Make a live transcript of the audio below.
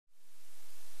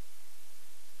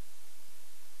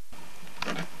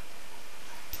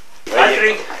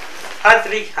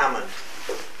Barney Hammond.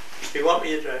 Do you want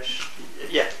me address?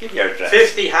 Yeah, give your address.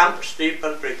 50 Hampton Street,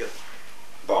 Balbriggan.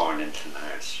 Born in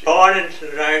Tenard Street. Born in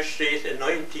Tenard Street in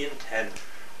 1910.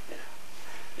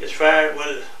 Yeah. As far,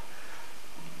 well,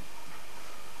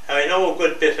 I know a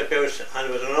good bit about it, and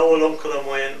it was an old uncle of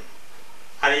mine,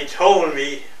 and he told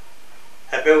me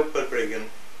about Balbriggan.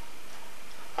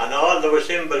 And all there was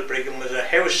in Balbriggan was a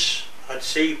house at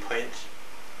Sea Point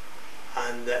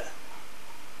and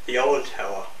the old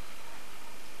tower.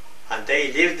 And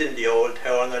they lived in the old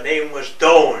tower, and the name was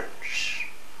Dorns.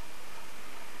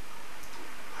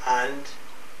 And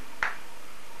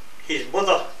his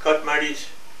mother got married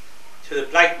to the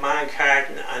black man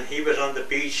Carton, and he was on the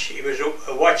beach. He was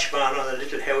a watchman on a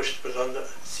little house that was on the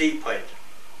Sea Point.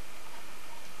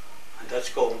 And that's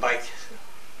going back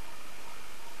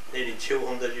nearly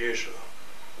 200 years ago.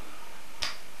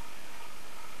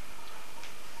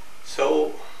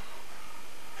 So,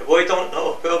 if I don't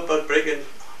know about Balbriggan,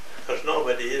 there's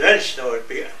nobody else knows it,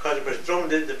 because it was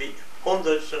drummed into me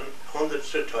hundreds and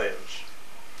hundreds of times.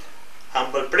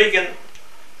 And Balbriggan,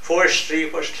 4th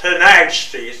Street was Tenard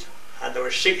Street, and there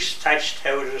were 6 thatched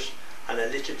houses and a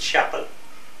little chapel.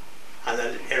 And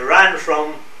it ran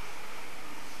from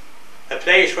the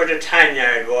place where the tan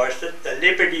yard was, the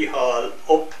Liberty Hall,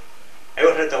 up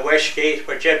out at the west gate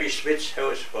where Jebby Smith's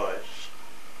house was.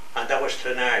 And that was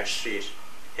Tenard Street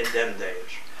in them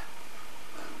days.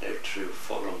 And out through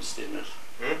Fulham's, didn't it?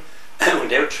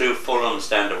 Hmm? Out through Fulham's,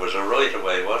 then there was a right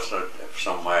away, wasn't there,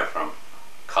 somewhere from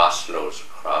Costello's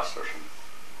across or something.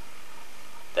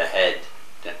 The head,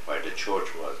 where the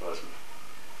church was, wasn't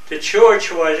it? The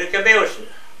church was, it came out,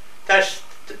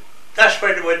 that's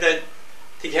where the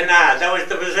canal,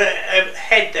 there was a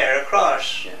head there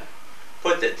across. Yeah.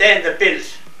 But then they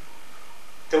built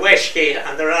the west gate,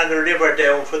 and they ran the river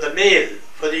down for the mill,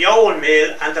 for the old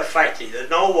mill and the factory. There's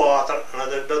no water,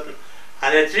 and there's nothing.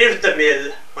 And it drilled the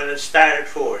mill when it started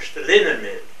first, the linen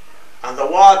mill. And the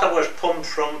water was pumped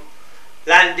from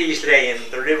Landy's Lane.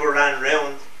 The river ran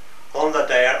round under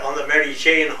there, on the Mary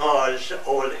Jane Hall's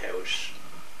old house,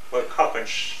 where Cochan's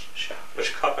shop was.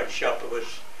 Cochan's shop. It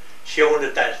was, she owned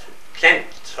it, that Clinton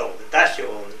sold it, that's who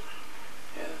owned it.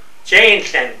 Yeah. Jane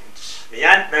Clinton's. My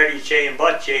Aunt Mary Jane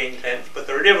bought Jane Clinton's, but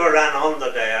the river ran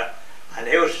under there, and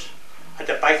out at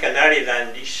the back of Larry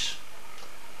Landy's.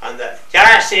 And the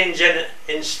gas engine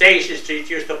in Stacey Street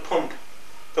used to pump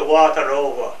the water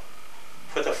over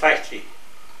for the factory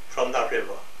from that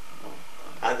river.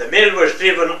 And the mill was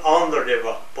driven on the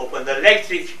river, but when the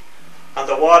electric and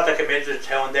the water came into the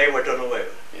town, they were done away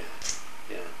with.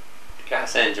 Yeah, yeah. The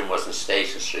gas engine wasn't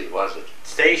Station Street, was it?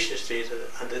 Station Street,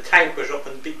 and the tank was up,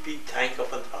 and big tank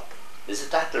up on top. Is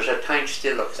it that? There's a tank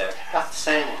still up there. That's the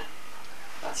same one.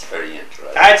 That's very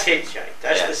interesting. That's it, Jack.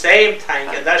 That's the same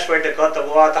tank, and that's where they got the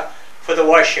water for the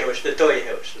wash house, the dye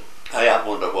house. I have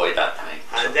wondered why that tank.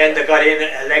 And then they got in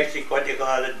electric, what you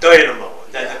call a dynamo,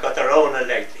 and then they got their own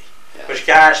electric. Yeah. It was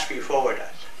gas before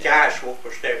that. Gas work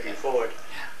was there before that.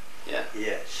 Yeah.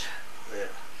 Yes. Yeah.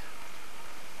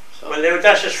 So Well, now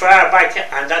that's as far back,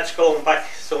 and that's going back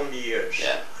some years.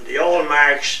 Yeah. And the old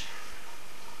Marx,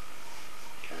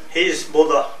 his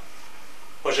mother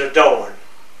was a Dowan.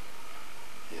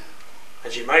 Yeah.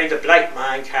 And she married a black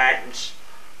man, Cartons,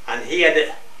 and he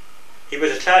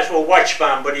was a class of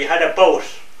watchman, but he had a boat,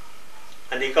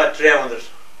 and he got drowned,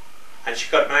 and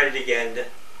she got married again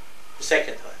the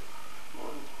second time.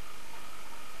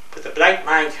 But the black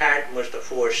man Carton was the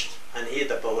first, and he had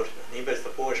the boat, and he was the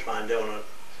first man down on a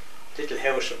little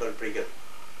house in Balbriggan,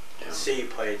 Sea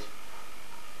Point.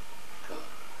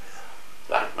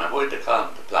 Black man, why did they call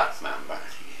him the black man, Barney?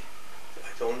 I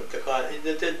don't know,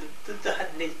 they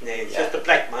had nicknames, Yeah. just the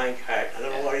black man Carton. I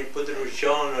don't know whether it was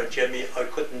John or Jimmy, I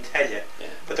couldn't tell you. Yeah.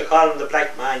 But they called him the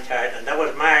black man Carton, and that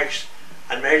was Marx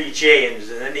and Mary Jane's,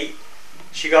 and then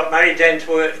she got married then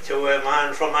to a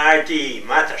man from RD,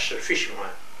 Matters, a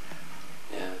fisherman.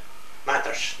 Yeah.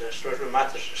 Matters, that's what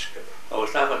Matters is called. Oh,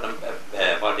 is that what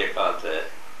what do you call it?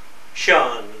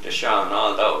 Sean. The Sean,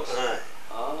 all those? Aye.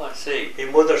 Oh, I see. My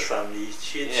mother's family,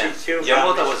 she had two Your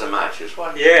mother families. was a mattress,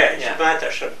 wasn't she? Yeah, she's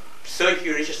Matters, and Psyche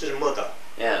Richardson's mother,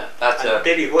 Yeah, that's and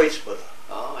Billy White's mother.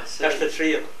 Oh, I see. That's the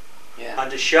three of them. Yeah. And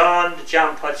the Sean, the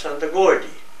John Potts, and the Gordy.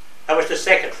 That was the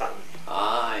second family.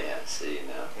 Ah, yeah, I see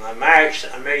now. And Marx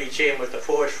and Mary Jane was the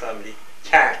fourth family,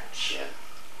 Cartons. Yeah,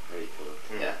 very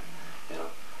good. Yeah, you know.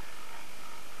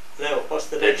 Now, what's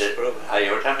the next program?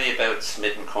 You were telling me about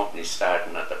Smith and Company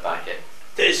starting at the back end.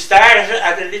 They started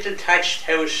at a little thatched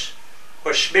house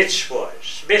where Smith's was.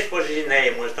 Smith was his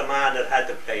name, was the man that had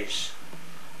the place.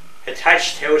 A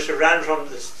thatched house that ran from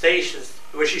the station,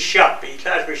 it was his shop, he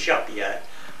classed with shop he had,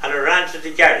 and it ran to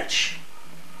the garage.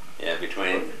 Yeah,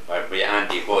 between where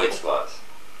Andy White's was.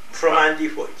 From Andy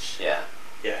White's. Yeah.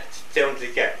 Yeah, down to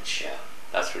the garage. Yeah,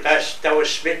 that's what. That was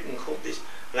Smith and Company's.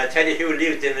 And I tell you who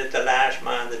lived in it, the last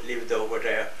man that lived over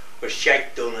there was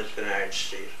Jack Dunn at Bernard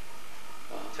Street.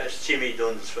 Oh. That's Jimmy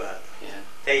Dunn's father. Yeah.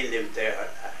 They lived there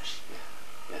at last.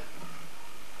 Yeah.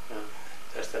 Yeah.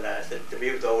 That's the last. They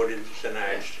moved over into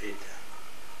Bernard Street.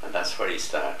 And that's where he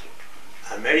started.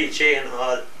 And Mary Jane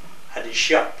Hall had a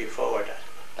shop before that.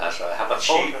 That's right. I have a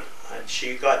photo. And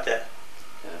she got that.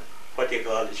 Yeah. What do you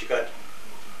call it? She got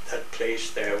that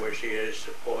place there where she is.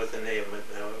 What was the name of it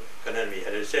now? Gone on me.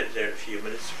 I said it there in a few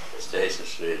minutes. Station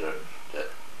Street.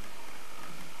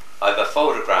 I have a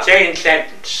photograph. Jane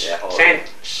Sentence. Yeah,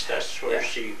 Sentence. That's where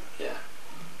she. Yeah.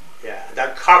 Yeah. And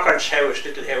that Cochrane's house,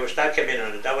 little house, that came in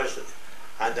on it. That was,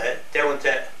 and down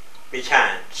to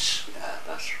McCann's. Yeah,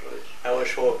 that's right. That was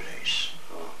her place.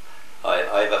 Oh.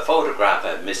 I have a photograph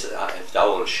of the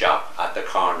old shop at the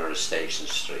corner of Station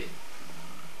Street.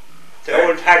 The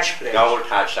old Hatch place. The old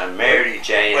Hatch and Mary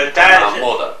Jane and that's, my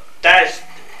mother.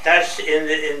 That's in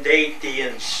the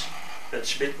 18s when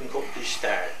Smith and Company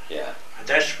started. Yeah. And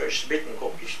that's where Smith and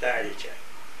Company started, Jack.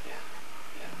 Yeah.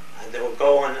 Yeah. And they were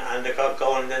going, and they got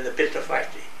going, and then they built the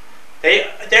factory.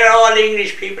 They're all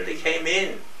English people that came in.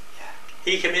 Yeah.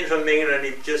 He came in from England,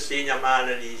 and he'd just seen a man,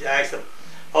 and he asked him,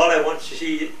 all I want to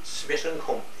see Smith and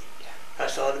Company. Yeah.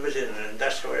 That's all that was in it, and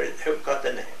that's where it got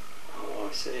the name. Oh,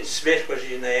 I see. Smith was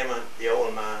his name, and the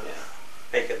old man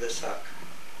making the sock.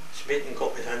 Smith and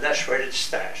Company, and that's where it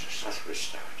started. That's where it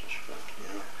started.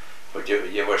 Yeah. But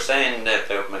you were saying that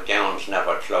the McGowan's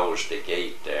never closed the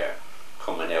gate there.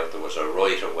 Coming out, there was a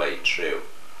right of way through.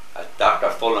 At Dr.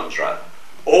 Fulham's rather.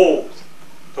 Oh,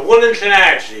 the one in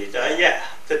Clonard Street, yeah,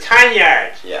 the tan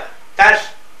yard. Yeah.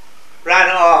 That ran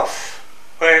off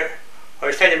where I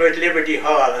was telling you about Liberty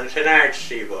Hall and Clonard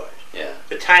Street was. Yeah.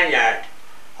 The tan yard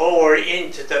over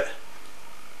into the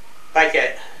back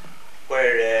at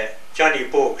where Johnny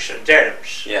Books and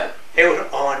Derham's. Yeah.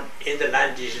 Out on in the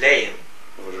Landys Lane.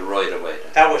 It was a right of way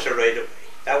there. That was a right of way.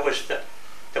 That was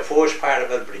the first part of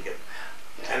Balbriggan.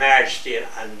 Clonard Street,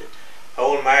 and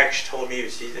old Marx told me, you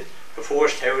see, that the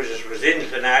first houses was in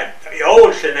Clonard, the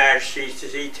old Clonard Street, to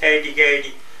see Teddy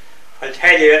Gady. I'll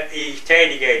tell you, he's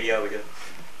Teddy Gady over there.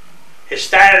 It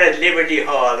started at Liberty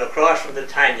Hall, across from the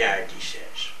tan yard, he says.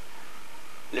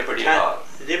 Liberty Hall.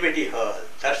 Liberty Hall.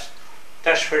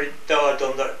 That's where they all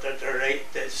done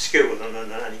the school.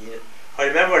 And I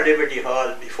remember Liberty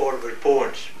Hall before it was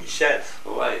burnt myself.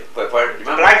 Right. But where,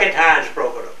 remember? Black and Tans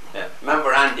broke it up. Yeah.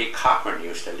 Remember Andy Cochran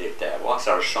used to live there once,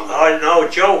 or something? Oh no,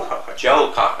 Joe Cochran.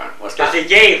 Joe Cochran. Was that? There's a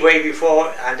gate way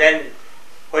before, and then,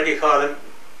 what do you call him?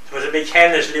 There was a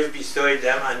McKenna's lived beside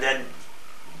them, and then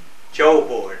Joe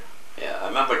born. Yeah, I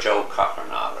remember Joe Cochran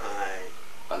all right.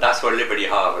 Aye. And that's where Liberty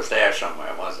Hall was there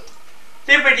somewhere, was it?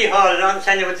 Liberty Hall, I don't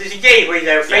understand you, but there's a gateway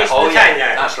there facing the tan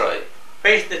yard. That's right.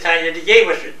 Facing the tan yard. The gate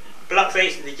was block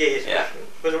facing the gate. Yeah.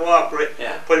 Was a walkway.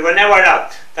 Yeah. But we were never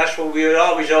locked. That's what we were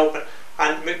always open.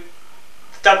 And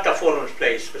Dr. Fulham's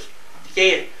place was the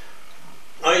gate.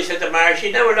 Oh, he said to Mark,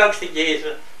 she never locks the gate.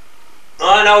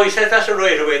 Oh no, he said that's a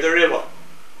right away, the river.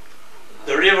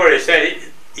 The river,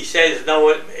 he says no,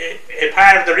 a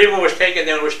part of the river was taken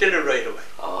down, was still a right away.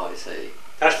 Oh, I see.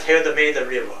 That's how they made the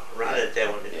river, ran it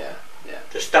down. Yeah.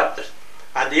 To stop it.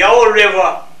 And the old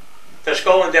river that's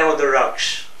going down the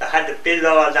rocks, they had to build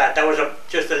all that. That was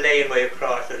just a laneway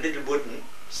across, the little wooden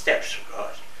steps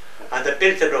across. And they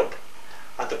built it up.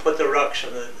 And they put the rocks,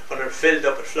 and when it filled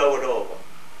up, it flowed over.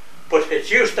 But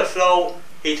it used to flow,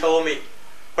 he told me,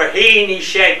 where Heaney's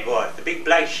shed was, the big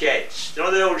black sheds. You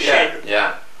know the old shed?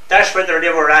 Yeah. That's where the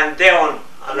river ran down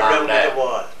and around the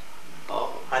wall.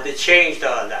 Oh. And they changed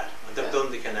all that, and they've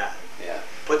done the canal. Yeah.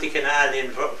 Put the canal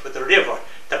in for the river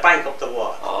to bank up the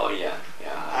wall. Oh yeah.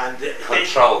 And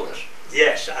controlled it.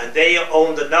 Yes, and they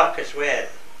owned the knock as well.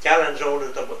 Gallons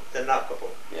owned the knock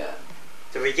above. Yeah.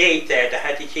 There was a gate there, they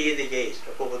had the key of the gate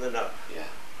above the knock. Yeah.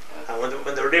 And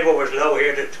when the river was low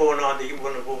here, they turn on the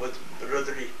one above the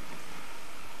ruddery.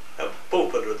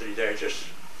 Both the ruddery there, just.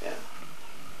 Yeah.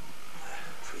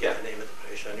 I forget the name of the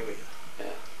place anyway. Yeah.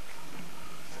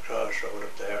 The crossroad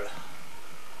up there.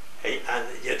 And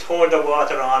you turned the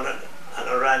water on and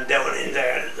it ran down in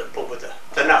there above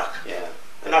the knock. Yeah.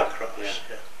 The knock cross.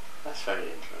 Yeah. That's very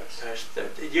interesting.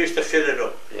 It used to fill it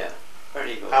up. Yeah.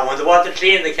 Very good. And when they wanted to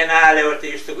clean the canal out,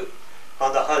 they used to go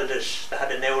on the holidays, they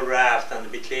had an old raft and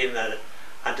they'd be cleaning at it.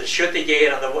 And to shut the gate,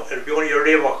 and there'd be only a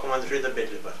river coming through the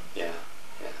middle of it. Yeah.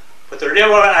 But the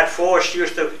river at first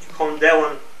used to come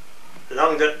down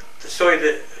along the side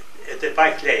of the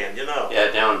back lane, you know.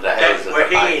 Yeah, down the house of the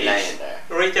back lane there.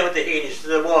 Right down the Heaney's to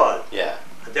the wall. Yeah.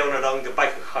 and down along the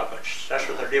back of Cockers. That's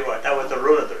where the river, that was the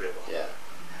run of the river. Yeah.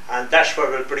 And that's where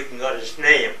Balbriggan got his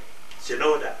name. Do you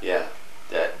know that? Yeah.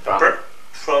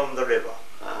 From the river.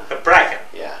 Ah. The Bracken.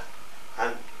 Yeah.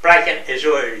 And Bracken is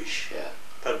Irish. Yeah.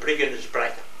 Balbriggan is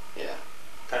Bracken. Yeah.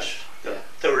 That's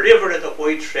the river of the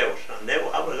White Trout. And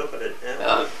now have a look at it now.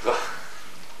 Oh, God.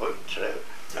 White Trout.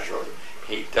 That's right.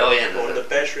 He dying. One of the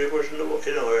best rivers in the world.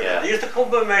 Yeah. They used to come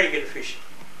by American fishing.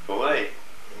 Away.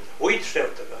 White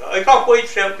Trout. I got white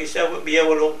trout myself with my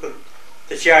old uncle,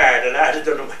 the jar, the lad had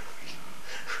done them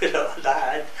with a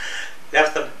lad.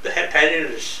 Left them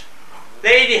penniless.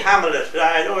 Lady Hammond,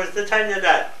 I was to tell you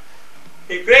that.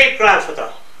 My great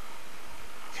grandfather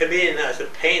came in as a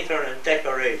painter and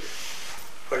decorator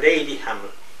for Lady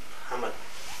Hammond.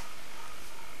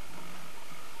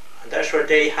 And that's where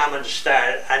Day Hammond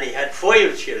started, and he had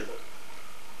 5 children.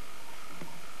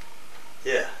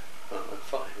 Yeah. Oh,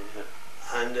 fine, yeah.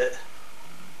 And it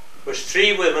was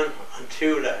 3 women and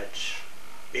 2 lads.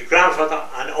 My grandfather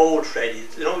and old Freddie,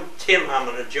 you know Tim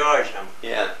Hammond and George Hammond.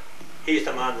 Yeah. He's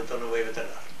the man that done away with the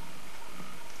lot.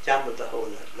 Gambled the whole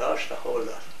lot, lost the whole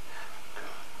lot.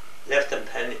 Left them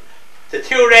penny. The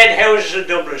 2 red houses in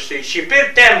Dublin Street, she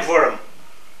built them for him.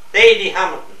 Lady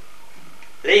Hamilton.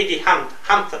 Lady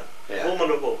Hampton. Yeah.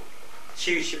 Woman of old.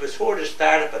 She was for the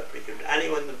start of it, because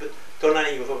anyone that done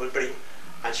anything for Balbriggan,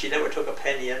 and she never took a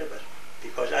penny out of it,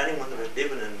 because anyone that was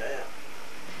living in there.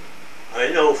 I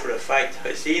know for a fact,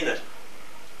 I seen it.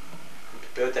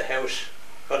 Built the house,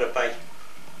 got it back.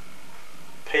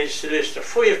 Paid the solicitor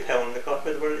 £5 they got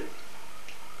me the money.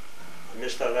 And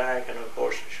Mr. Larkin, of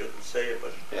course, I shouldn't say it,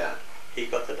 but yeah. he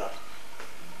got the lot.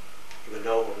 Even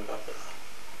no one got the lot.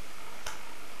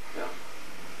 Yeah.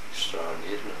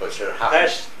 Extraordinary, isn't it? But sure, it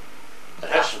happened.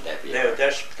 Now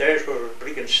there's where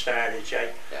Balbriggan started,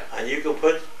 Jack. Yeah. And you can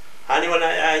put anyone,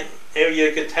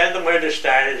 you can tell them where they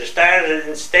started. They started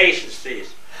in Station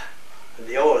Street, in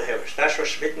the old house. That's where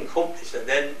Smith and Companies, and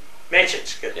then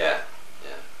Metchen's got. Yeah.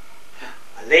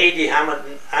 And Lady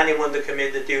Hammond, anyone that come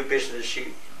in to do business,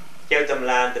 she gave them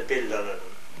land to build on it.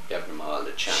 Gave them all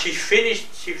the chance. She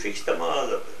fixed them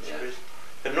all up. Yeah. She was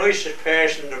the nicest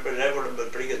person that was ever in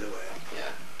Balbriggan the way.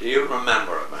 Yeah. Do you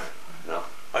remember it, Mark? No.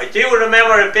 I do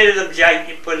remember a bit of them, Jack,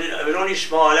 but I was only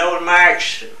small. Old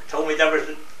Marks told me there was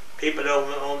people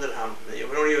owned at Hampton. It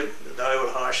was only the old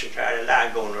horse and car, the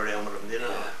lad going around with them, you know.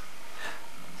 Yeah.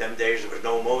 Them days there was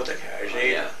no motor cars, either.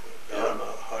 Yeah. All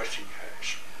horse and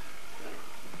cars.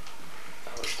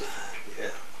 That was different.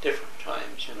 Yeah. Different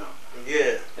times, you know.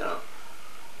 Yeah. You know.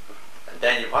 And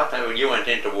then what time you went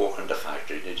into work in the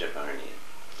factory, did you, Barney?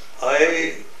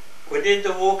 I went in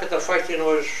to work at the factory when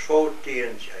I was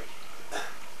 14, Jack.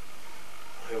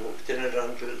 I worked in it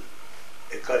until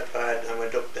it got bad, and I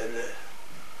went up then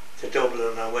to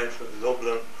Dublin. I went from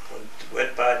Dublin, and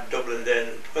went bad in Dublin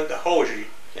then, went to hosiery.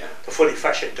 Yeah. The fully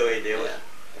fashion died out. Yeah.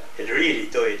 It really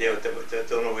died out. I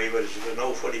don't know where it was. There was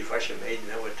no fully fashion made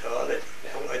now at all.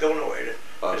 I don't know where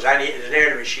there's an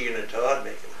air machine at all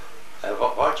making it.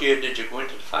 What year did you go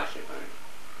into the factory, Barney?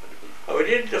 I went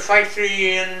into the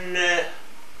factory in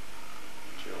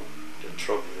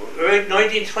around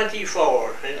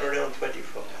 1924, in around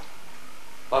 24. Yeah.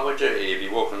 What would you be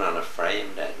working on a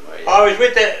frame then? I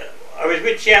was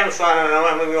with Jan Fannin,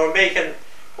 and we were making,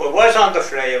 well, was on the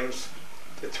frames,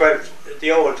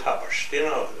 the old toppers, you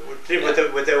know, with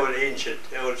the old engine,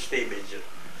 the old steam engine.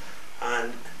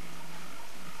 And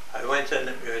I went and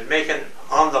was making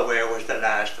underwear was the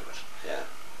last of it. Yeah.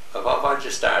 But what did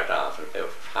you start off at?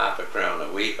 About £0.50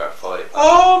 a week or 5?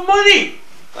 Oh, money!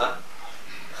 Huh?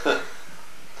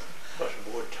 What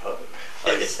a word talking.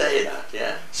 I could say that,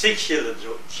 yeah. 6 shillings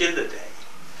a day.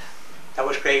 That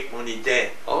was great money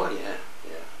then. Oh yeah.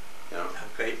 You know. That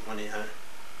was great money. And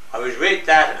I was with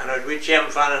that, and I was with Jim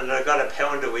Fannin, and I got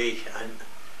 £1 a week, and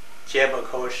Jim, of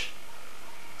course,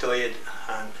 died,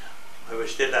 and I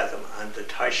was still at them, and the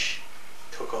Tosh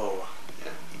took over.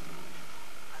 Yeah.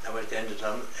 And that was the end of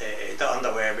the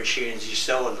underwear machines, he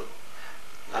sold them.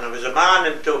 And there was a man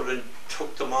in Dublin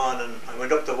took them on, and I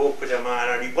went up to work with a man,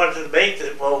 and he wanted to make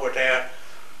them over there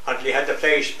until he had the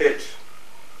place built.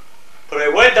 But I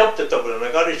went up to Dublin, I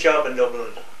got a job in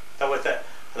Dublin, that was that,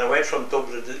 and I went from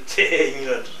Dublin to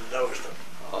England, and that was them.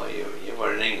 Oh, you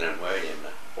were in England, were you?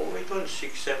 Oh, I done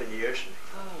 6-7 years.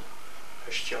 Oh.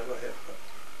 First job I had.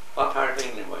 What part of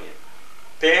England were you?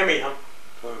 Birmingham.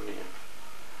 Birmingham.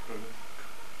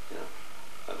 You know,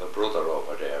 I have a brother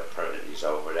over there, he's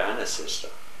over there, and a sister.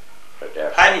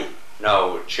 Paddy?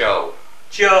 No, Joe.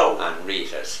 Joe. And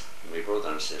Rita's, my brother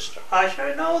and sister. I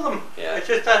sure know them. Yeah. It's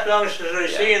just that long since I've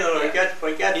seen them, I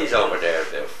forget He's them. over there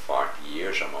about 40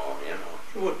 years or more, you know.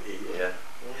 He would be, Yeah.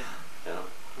 yeah.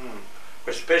 You know.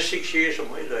 Was 6 years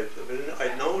of my life. I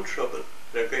had no trouble.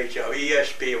 Did a great job.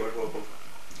 ESP was working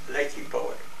for electric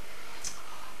power.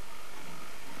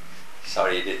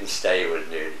 Sorry you didn't stay with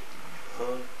nearly.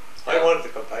 I wanted to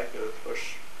come back, of course.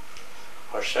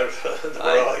 Herself,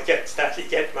 started to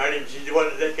get married. She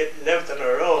wanted to get left on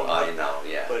her own. I know,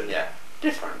 yeah, but, yeah.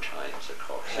 Different times, of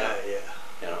course. Yeah.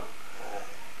 You know.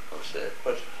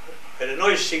 But I had a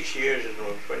nice 6 years, and it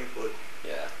was very good.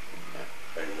 Yeah.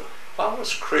 Very good. What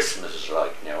was Christmas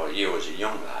like now? You as a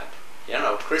young lad, you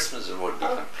know, Christmas would be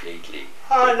completely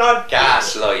not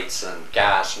gas lights and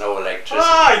gas, no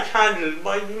electricity. Candles,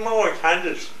 more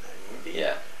candles.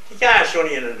 Yeah. The gas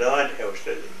only in an old house.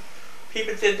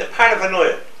 People did the part of a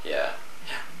night. Yeah.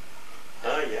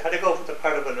 You had to go for the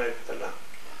part of a night for the lamp.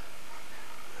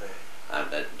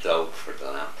 And the globe for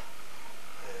the lamp.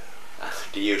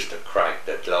 They used to crack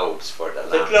the globes for the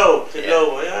lamp. The globe.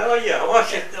 Oh yeah.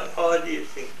 What's it? All these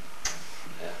things.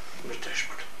 Yeah. It was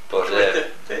desperate. But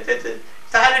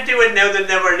they had to do it now. They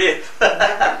never live.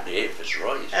 never live is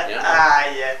right. You know?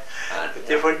 Yeah. And,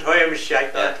 different times,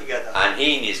 shacked all together. And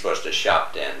Heaney's was the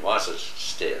shop then, was it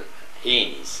still?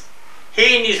 Heaney's.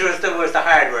 Heaney's was the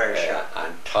hardware shop.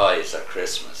 And toys at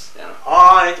Christmas, you know.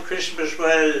 At Christmas,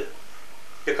 well,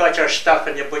 you got your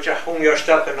stocking, you hung your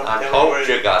stocking up. And hoped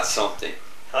you got something.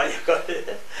 You got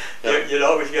it. You'd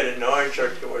always get an orange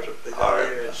or two or something. Or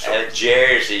a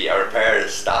jersey or a pair of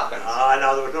stockings.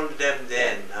 No, there was none of them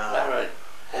then. Right.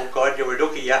 Oh God, you were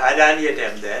lucky you had any of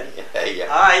them then. Yeah.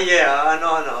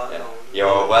 No. You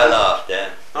were well off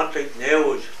then. Not like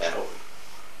now. Yeah.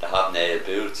 The hobnail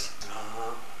boots.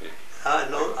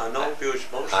 No boots,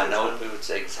 most of no boots,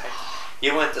 exactly.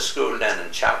 You went to school then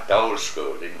in Dole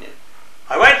School, didn't you?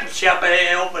 I went to Chapel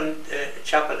Lane, opened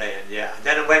Chapel Lane, yeah. And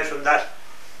then I went from that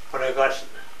when I got...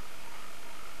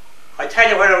 I tell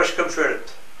you where I was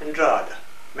confronted, in Drogheda.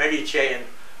 Mary Jane,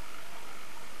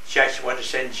 Jack wanted to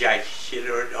send Jack. She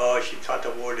thought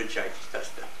the word of Jack, that's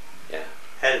the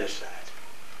eldest lad.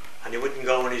 And he wouldn't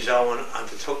go on his own, and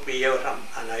they took me out,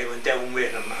 and I went down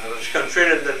with him, and I was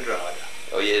confronted in Drogheda.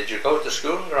 Oh yeah, did you go to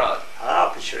school in Drogheda?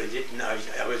 But sure I didn't. I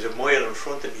was a mile in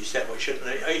front of me, so I shouldn't.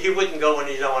 He wouldn't go on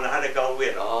his own, I had to go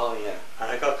with him. Oh yeah.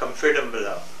 And I got confronted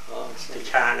below. Oh, the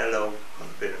can't allow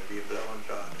confronted me below in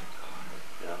Drogheda.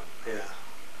 Yeah.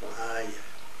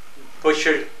 But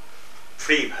sure,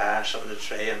 free pass on the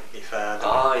train, my father.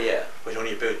 Oh yeah. Was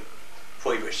only about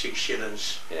 5 or 6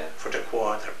 shillings for the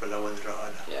quarter below in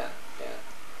Drogheda. Yeah.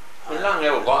 A long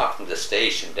old walk from the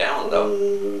station down though.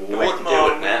 You wouldn't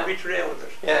do it now.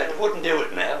 Yeah, you wouldn't do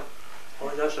it now. Oh,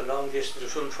 that's a long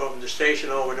distance from the station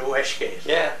over to Westgate.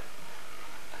 Yeah.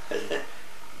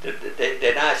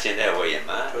 They'd ask you now where you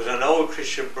man. There was an old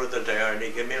Christian brother there, and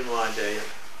he came in one day and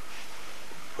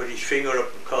put his finger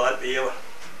up and called me out.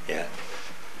 Yeah.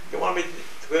 You want me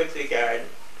to go into the garden?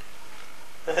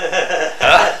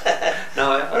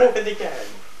 No, I opened the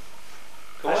garden.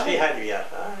 Go he had me at.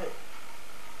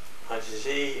 And she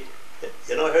said,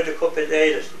 you know how to cook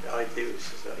potatoes? I do.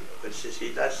 But she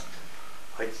said,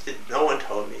 no one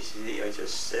told me. She said, I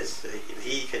just says if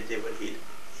he can do it,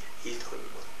 he's done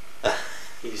it.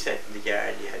 He sat in the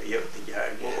garden, he had me out in the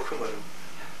garden walking with him.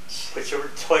 But there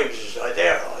were times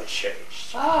they're all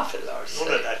changed. For Lord's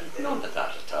sake. None of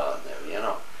that at all now, you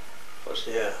know. But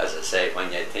as I say,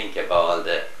 when you think of all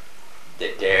the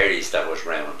dairies that was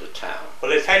round the town.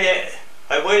 Well, I tell you,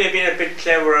 I might have been a bit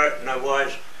cleverer than I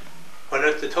was. When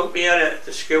they took me out of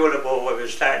the school above, I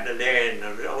was starting to learn.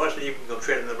 I wasn't even going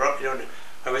to the rock.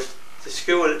 I was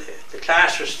the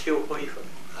class was too high for me.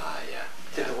 Yeah.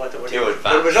 Didn't know what they were doing.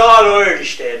 But it was all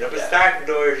Irish then. It was starting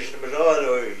Irish. It was all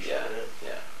Irish. Yeah.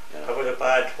 I was a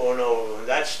bad turnover when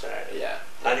that started. Yeah.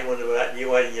 Anyone that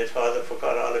knew anything at all, they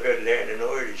forgot all about learning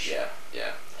Irish. Yeah. You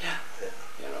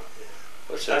know.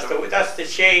 Yeah. That's the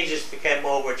changes that came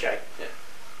over, Jack. Yeah.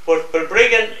 But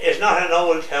Balbriggan is not an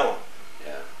old town.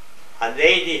 Yeah. And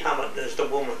Lady Hammond is the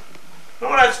woman. No,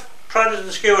 that's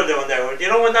Protestant school down there. Do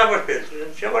you know when that was built?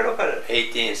 Did you ever look at it?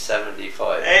 1875.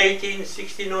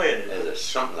 1869. Is it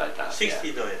something like that?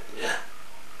 69. Yeah.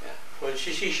 Well,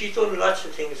 she's done lots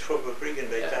of things for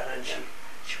Balbriggan like that, and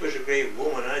she was a great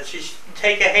woman, and she didn't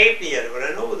take a halfpenny out of it.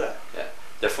 I know that. Yeah.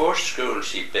 The first school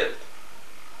she built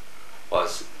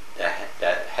was the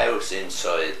house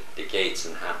inside the gates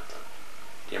in Hampton.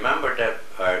 Do you remember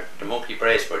where the Monkey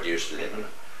Bracebird used to live in it?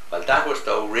 Well, that was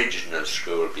the original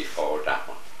school before that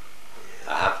one.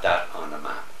 I have that on the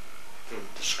map.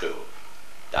 The school.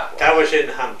 That was in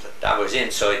Hampton. That was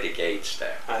inside the gates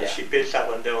there. And she built that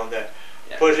one down there.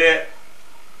 Yeah. But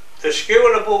the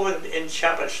school above in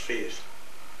Chapel Street,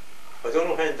 I don't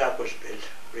know when that was built,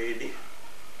 really.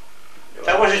 Well,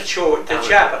 that was a church, the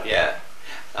chapel. Yeah.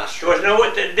 That's There was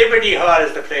no, the Liberty Hall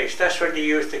is the place, that's where they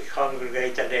used to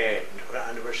congregate at the end.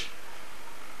 And there was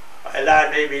a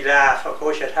lad made me laugh, of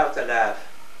course I'd have to laugh.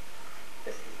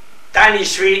 Danny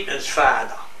Sweeten's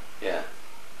father. Yeah.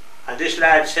 And this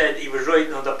lad said he was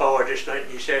writing on the board this night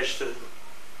and he says to them,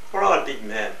 we're all big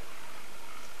men.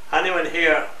 Anyone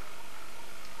here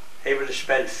able to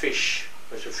spell fish?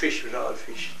 Because the fish was all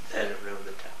fish then around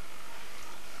the town.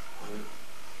 And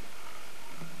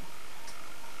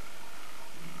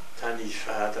Danny's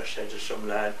father said to some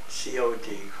lad,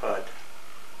 C-O-D cod.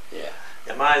 Yeah.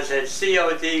 The man said,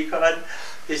 C-O-D cod.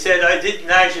 He said, I didn't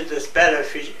ask you to spell a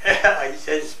fish. I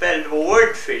said, spell the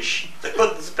word fish. They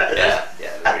couldn't spell it. Yeah,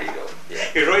 there you go. Yeah.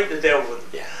 You're writing it down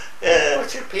with them. Yeah.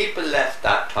 But your people left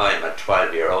that time at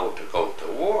 12-year-old to go to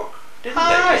work, didn't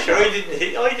they? Sure,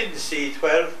 I didn't see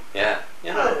 12. Yeah,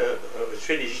 you know. I was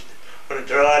finished on a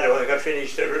Dorado. When I got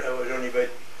finished, I was only about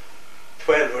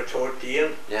 12 or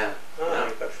 13. Yeah.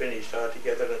 I got finished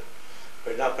altogether. And I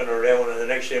was knocking around, and the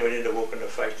next day I went into work in the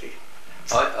factory.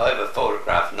 I have a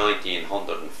photograph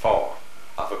 1904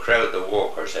 of a crowd of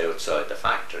workers outside the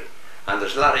factory, and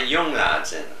there's a lot of young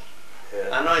lads in it.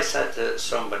 Yeah. And I said to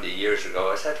somebody years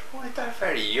ago, I said, why, they're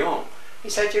very young. He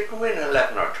said, you go in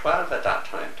 11 or 12 at that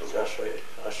time to work. That's right,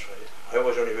 that's right. I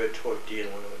was only about 13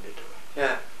 when I went into it.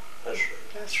 Yeah. That's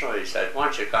right. That's right, he said,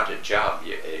 once you got a job,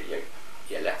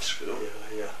 you left school.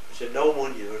 Yeah. I said, no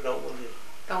money, there was no money.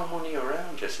 No money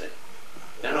around, you see.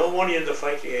 You know, no money in the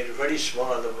factory, it was very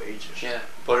small, the wages. Yeah,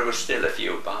 but it was still a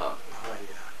few bob. Oh,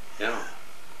 yeah. You know.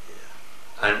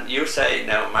 Yeah. And you say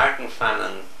now, Martin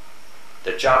Fannin,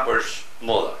 the jobber's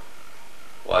mother,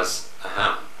 was a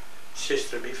Hammond.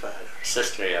 Sister of my father.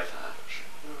 Sister of your father.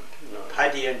 No.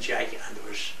 Paddy and Jack, and there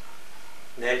was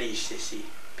Nellie, Sissy,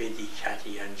 Biddy,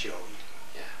 Catty and Joey.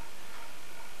 Yeah.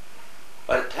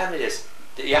 Well, tell me this,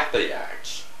 the apple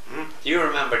yards. Do you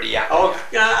remember the apple yards? Oh,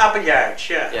 yeah, apple yards,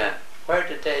 yeah. Yeah. Where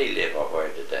did they live, or where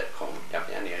did they come? Have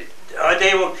you any idea?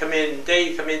 They would come in.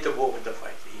 They come in to work at the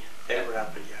factory. They were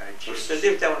apple yards. They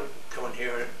lived down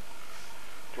here.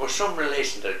 There was some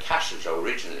relation to the Cashels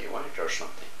originally, weren't there, or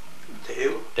something? The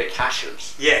who? The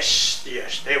Cashels. Yes,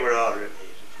 they were all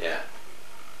related. Yeah.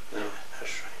 No. Yeah,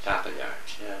 that's right. Apple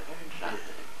yards. Yeah.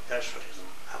 That's right.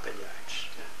 Apple yards.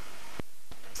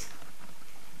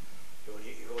 Yeah.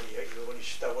 You only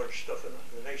stored stuff in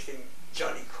it. The next thing,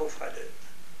 Johnny Cuff had it.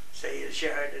 Say his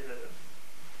yard in it.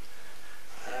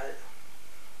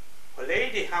 Well,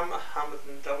 Lady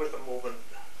Hampton, that was the movement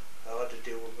I had to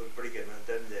do with Balbriggan in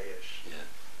them days. Yeah.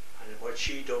 And what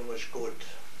she done was good.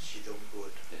 She done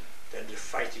good. Yeah. Then the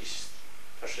factories,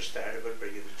 that's the start of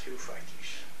Balbriggan, the two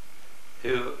factories.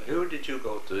 Who did you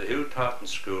go to? Who taught in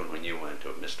school when you went to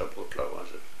Mr. Butler,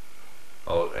 was it?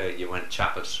 Oh, you went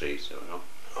Chapel Street, so no?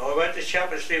 Oh, I went to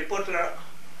Chapel Street, Butler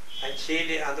and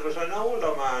Seeley, and there was an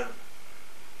older man.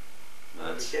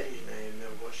 Let me get his name now.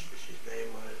 What's his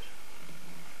name was?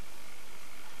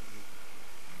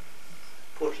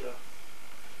 Butler,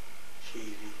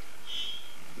 Seeley,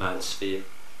 Mansfield.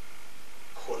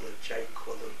 Cullen, Jack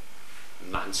Cullen.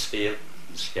 Mansfield,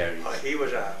 scary. Oh, he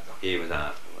was after. He was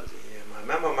after, was he? Yeah, I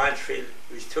remember Mansfield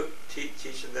was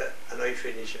teaching that, and I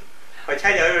finished him. I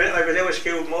tell you, I was out of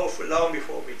school long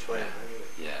before my time anyway.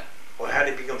 Yeah. Well, I had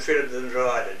to become fitter than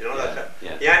Dried, you know, that.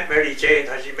 Yeah. The Aunt Mary Jane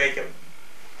had to make him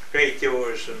great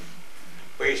doers and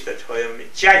waste of time.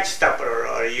 Jack Stopper,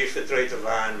 or he used to drive the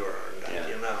van and that,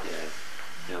 you know.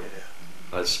 Yeah.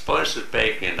 Well, Spicer's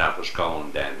Bakery and that was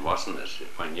going then, wasn't it,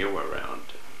 when you were around?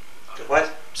 The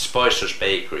what? Spicer's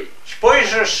Bakery.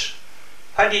 Spicer's.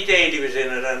 Paddy Daly was in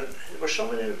it, and there was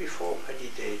someone in it before Paddy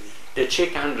Daly. The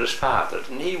Chick Andrew's father,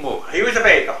 didn't he work? He was a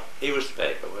baker. He was the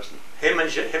baker, wasn't he?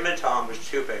 Him and Tom was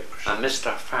two bakers. And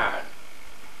Mr. Farrell.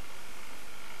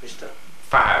 Mr.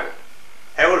 Farrell.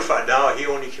 Howell, no, he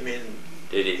only came in.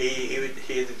 Did he?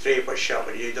 He had the draper shop,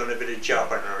 and he'd done a bit of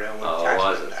jobbing around with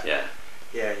was it? that. Yeah.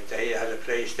 Yeah, they had a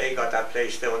place. They got that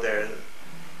place down there, and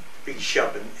big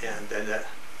shop, and then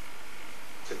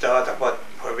the daughter bought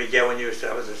where we go and used to.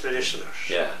 That was the solicitors.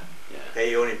 Yeah.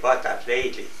 They only bought that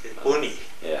lately. The bunny.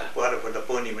 Yeah. Bought it for the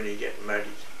bunny when you get married.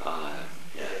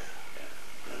 Yeah.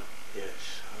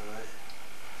 Yes. All right.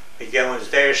 The Gowans,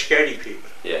 they're scary people.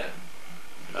 Yeah.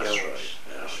 That's Gowans.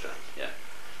 right. That's right. Yeah.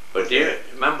 But do you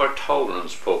remember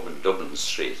Tolan's pub in Dublin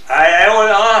Street?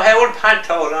 Howard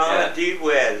Pantone, Yeah. Indeed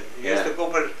well. He used to go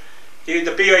but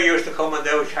the beer used to come on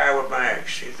those Howard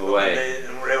Marks. He'd come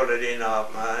and roll it in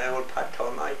off, man. Howard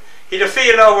Pantone. He'd a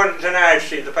field over to Nard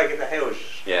Street, the back of the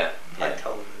houses. Yeah.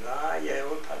 Pantone. Howard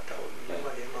Pantone. Yeah.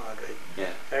 Right. Yeah.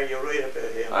 There you're right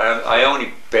about him. I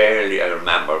only barely I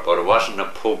remember, but it wasn't a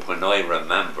pub when I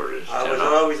remember it. I was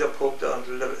always a pub down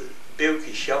to the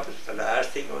Buki shop. It's the last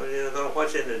thing. I don't know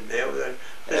what's in it now.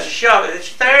 There's a shop.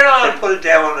 They're all pulled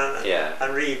down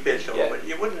and rebuilt over. But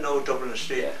you wouldn't know Dublin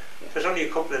Street. There's only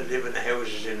a couple of living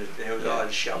houses in it now. It's all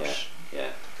shops.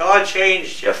 It all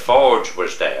changed. The forge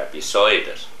was there beside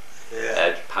it.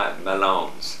 Yeah. At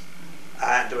Malone's.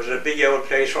 And there was a big old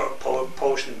place for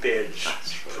posting bills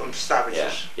from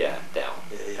Savages. Yeah, down.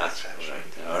 Yeah, that's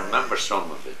right. I remember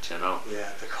some of it, you know. Yeah,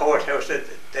 the courthouse,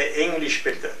 the English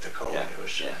built the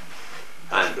courthouse. Yeah.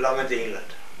 That's belonging to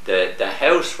England. The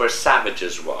house where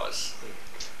Savages was,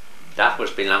 that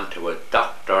was belonged to a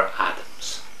Dr.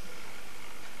 Adams.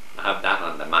 I have that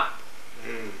on the map.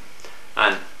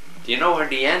 And do you know where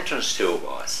the entrance to it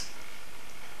was?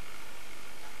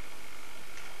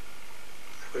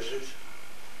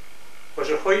 Was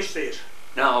it High Street?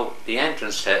 No, the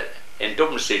entrance to, in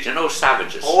Dublin Street, you know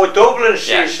Savages? Oh, Dublin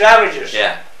Street, Savages.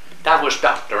 Yeah, that was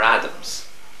Dr. Adams.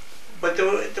 But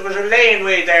there was a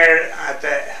laneway there at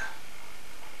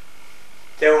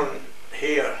down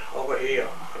here, over here,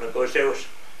 and it goes out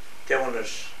down at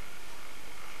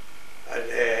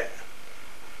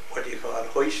what do you call it,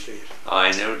 High Street. Oh,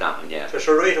 I knew that one, yeah. There's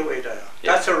a right of way there.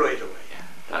 Yeah. That's a right of way. Yeah,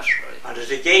 that's right. And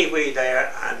there's a gateway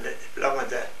there, and it belonging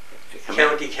to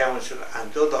County Council,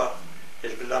 and the other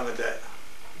is belonging to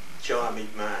John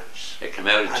McMahon's. It came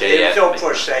out of And JF. it was up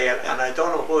for sale, and I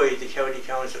don't know why the County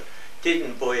Council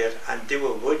didn't buy it and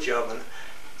do a good job. And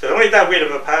there's only that bit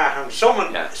of a path, and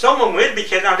someone will be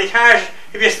killed on the cars.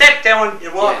 If you step down,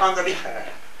 you walk under the car.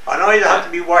 And I'd have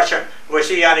to be watching. If I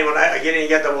see anyone, I get in and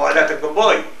get the wall, let them go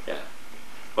by. Yeah.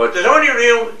 But there's only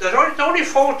room. There's only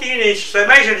 14 inches. I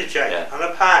measured it, Jack, on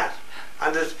a path,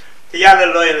 and there's the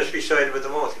yellow line is beside with the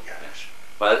motor cars.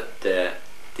 Well,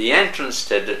 the entrance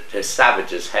to the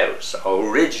Savage's house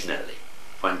originally,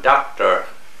 when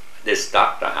this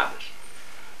doctor had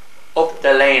it, up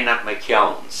the lane at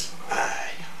McKeown's,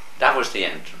 that was the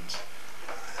entrance,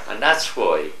 and that's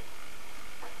why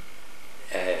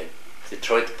they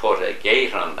tried to put a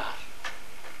gate on that.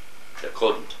 They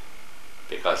couldn't,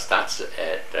 because that's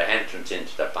the entrance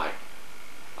into the back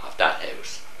of that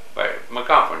house, where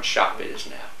McGovern's shop is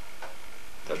now.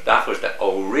 That was the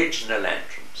original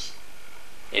entrance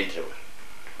into it,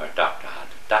 where Doctor had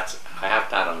it. I have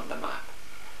that on the map.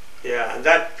 Yeah, and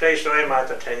that place where I'm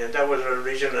at, I tell you, that was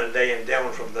original laying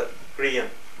down from the green.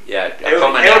 Yeah,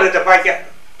 out of the back.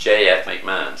 J.F.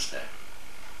 McMahon's there.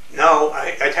 No,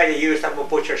 I tell you, he used to have a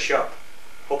butcher shop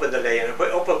up in the lane, up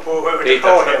where the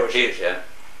courthouse is. Yeah.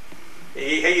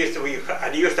 He used to,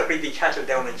 and he used to bring the cattle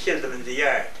down and kill them in the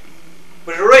yard. It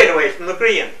was right away from the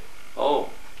green. Oh.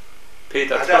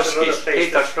 Peter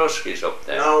Trusky's up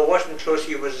there. No, it wasn't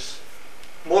Trusky, it was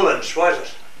Mullins, was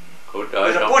it? Good, it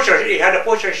was a butcher, he had a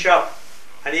butcher shop,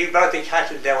 and he brought the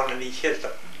cattle down and he killed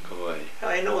them. Good.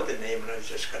 I know the name, and it's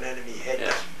just gone out of my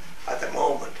head at the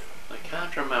moment. I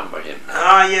can't remember him.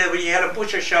 Ah, yeah, but he had a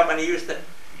butcher shop and he used to...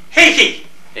 Hickey!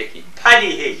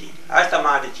 Paddy Hickey. That's the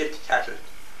man that killed the cattle.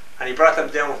 And he brought them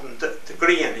down from the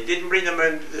green. He didn't bring them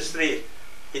into the street.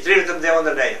 He drove them down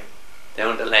the lane.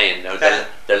 Down the lane. Now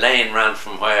the lane ran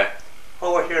from where?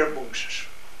 Over here at Monks's.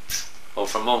 Oh,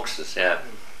 from Monks's, yeah.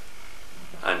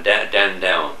 And then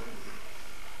down.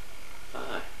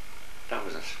 Aye. That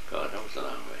was a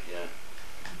long way, yeah.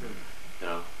 You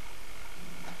know.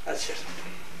 That's it.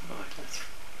 Oh,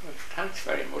 thanks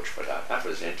very much for that. That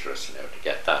was interesting now to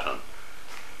get that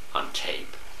on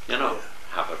tape. You know,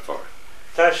 have it for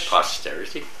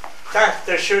posterity.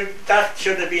 That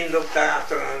should have been looked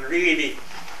after, and really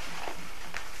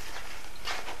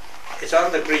it's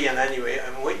on the green anyway.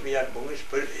 I'm with me at Bungus,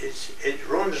 but it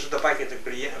runs at the back of the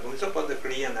green and goes up on the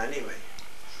green anyway.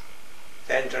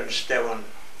 Then turns down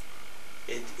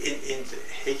into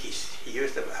Hickey's. He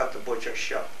used to have the butcher's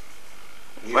shop.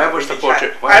 Where was the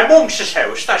butcher? At Monks's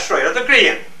house, that's right, at the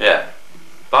green. Yeah.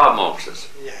 Bob Monks's.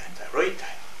 Yeah, that's right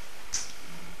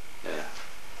there. Yeah.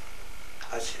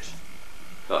 That's it.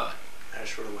 Oh.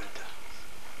 That's where I went to.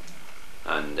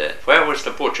 And where was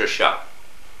the butcher shop?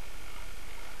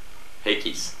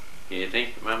 Hickey's. Do you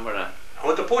think? Remember that?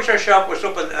 Oh, the butcher shop was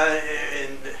up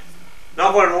in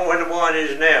not where the one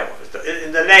is now.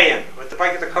 In the lane, at the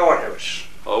back of the courthouse.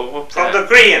 Oh, up from there. the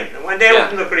green. It went out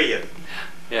from the green.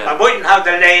 Yeah. I mightn't have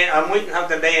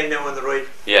the lane now on the right.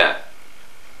 Yeah.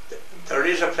 There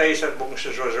is a place at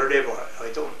Monks's, was a river.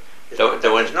 I don't. It's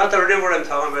not the river in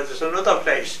town, but there's another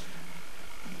place.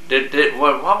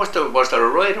 What was there a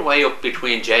right away up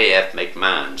between J.F.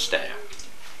 McMahon's there?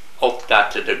 Up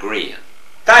that to the green.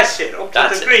 That's it, up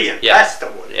to the green. Yeah. That's the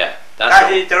one. Yeah.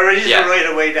 There is a right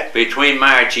away there. Between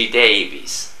Margie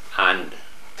Davies and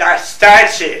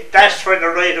That's it. That's where the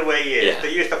right of way is. Yeah.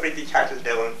 They used to bring the cattle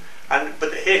down, but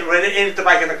it right into the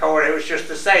back of the court. It was just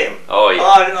the same. Oh yeah.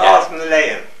 All from the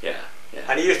lane. Yeah. Yeah.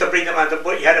 And he used to bring them on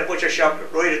you had a butcher shop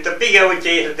right at the big old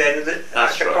gate at the end of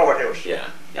the courthouse. Yeah.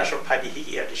 That's where Paddy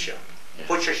Hickey had the shop. Yeah.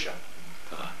 Butcher shop.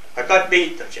 God. I got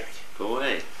beat them, Jack. Go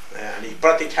away. And he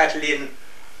brought the cattle in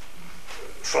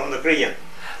from the green.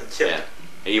 Yeah.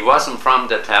 He wasn't from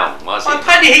the town, was he? On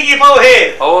Paddy Hickey Bow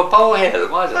Hill. Oh, Bow Hill,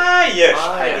 was it? Ah, yes,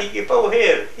 Oh, Paddy Hickey Bow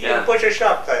Hill. He had Yeah. a butcher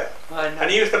shop there. I know.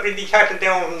 And he used to bring the cattle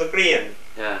down from the green.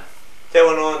 Yeah.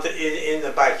 Down on in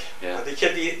the back. Yeah. And they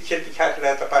killed the cattle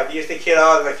at the back. They used to kill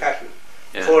all the cattle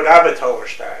Yeah. before the Abbatover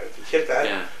started. They killed that.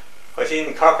 Yeah. I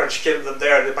seen Cockers killed them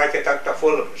there at the back of Dr.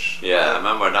 Fulham's. Yeah, I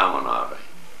remember that one all right.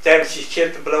 Then she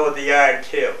killed them below the yard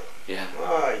too. Yeah.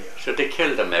 Oh, yeah. So they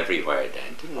killed them everywhere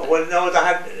then, didn't they? Well, no, they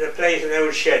had a place in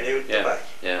our shed out the Yeah. back.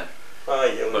 Yeah. Oh,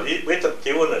 yeah, But- with them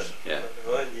doing it. Yeah.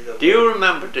 Oh, Do you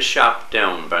remember the shop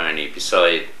down, Barney,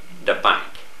 beside the bank?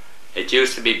 It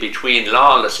used to be between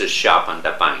Lawless's shop and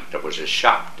the bank. There was a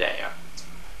shop there.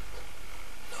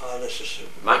 Lawless is...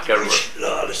 Macaroon.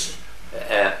 Lawless.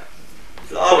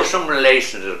 For Lawless. some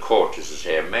relation to the Curtises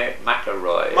here,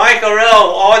 McElroy. Michael Rowe.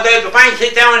 Oh, the bank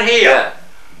hit down here. Yeah.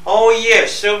 Oh,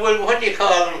 yes. So, well, what do you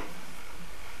call them?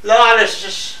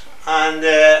 Lawless and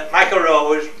Michael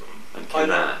Rowe And I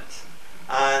know. Kinans.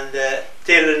 and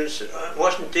Dillon's.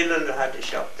 Wasn't Dillon that had the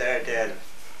shop there then?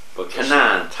 But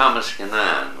Canan, Thomas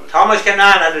Canan. Thomas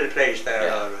Canaan had the place there,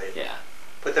 Yeah. all right. Yeah.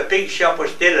 But the big shop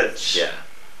was Dillon's. Yeah.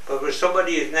 But it was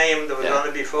somebody's name that was Yeah. on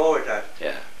it before that.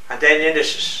 Yeah. And then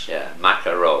Innis's. Yeah.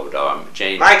 McElroy or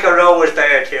James. Michael Rowe was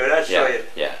there too, that's Yeah. right.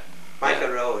 Yeah. Michael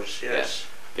Rose, yes.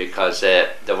 Because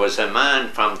there was a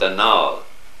man from the Knoll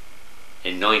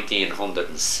in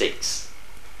 1906.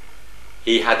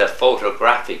 He had a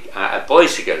photographic, a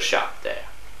bicycle shop there.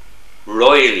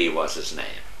 Riley was his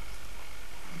name.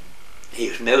 He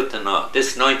was out the Knoll.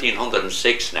 This is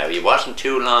 1906 now. He wasn't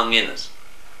too long in it.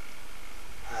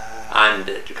 And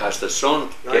because the son...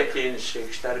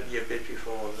 1906, that'd be a bit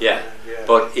before. Yeah. Yeah.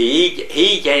 But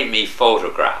he gave me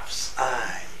photographs.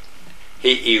 Aye.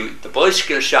 The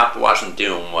bicycle shop wasn't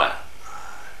doing well,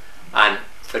 and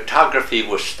photography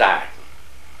was starting,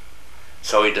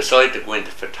 so he decided to go into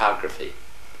photography.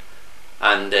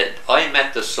 And I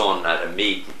met the son at a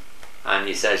meeting, and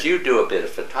he says, "You do a bit of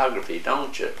photography,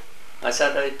 don't you?" I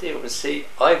said, "I do." And see,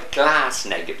 I've glass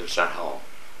negatives at home.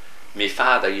 My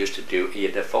father used to do. He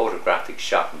had a photographic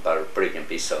shop in Balbriggan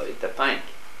beside the bank,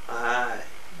 Aye.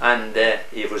 and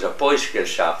it was a bicycle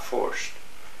shop first.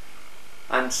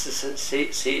 And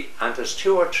see, and there's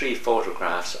 2 or 3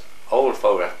 photographs, old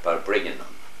photographs by Balbriggan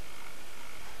them.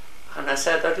 And I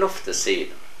said, I'd love to see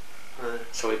them. Aye.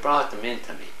 So he brought them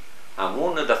into me. And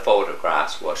one of the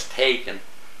photographs was taken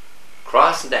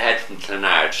crossing the head from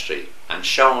Clonard Street and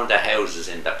showing the houses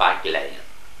in the back lane.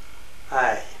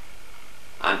 Aye.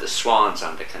 And the swans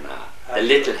on the canal. The That's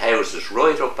little right. houses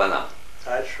right up along.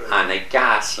 That's right. And a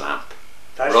gas lamp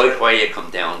That's right right. where you come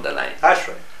down the lane. That's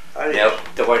right. That Now, is.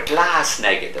 there were glass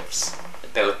negatives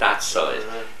about that size.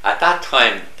 Right. At that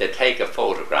time, they take a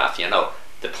photograph, you know,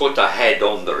 they put their head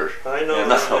under it, I know. you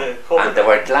know, and there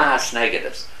were glass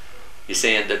negatives. You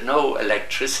see, and there's no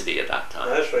electricity at that time.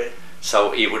 That's right.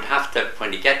 So he would have to,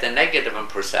 when you get the negative and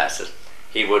process it,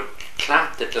 he would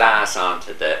clamp the glass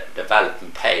onto the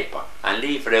developing paper and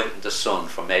leave it out in the sun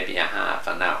for maybe a half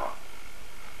an hour.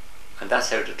 And that's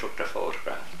how they took the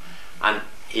photograph. And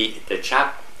the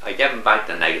chap, I gave him back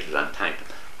the negatives and thanked him.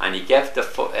 And he gave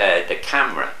the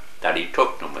camera that he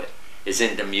took them with is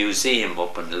in the museum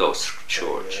up in Lusk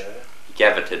Church. Yeah. He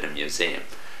gave it to the museum.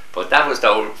 But that was the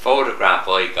old photograph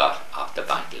I got of the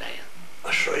bank lane.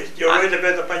 That's right. You're right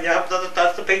about the pen.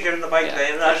 That's the picture in the back Yeah.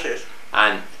 lane. That's it.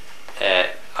 And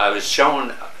I was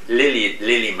showing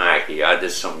Lily Markey, I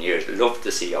did some years, loved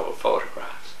to see our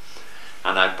photographs.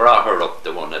 And I brought her up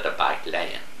to one of the back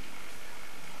lane.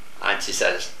 And she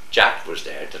says, Jack was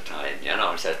there at the time, you know.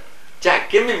 I said,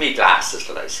 Jack, give me my glasses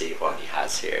till I see what he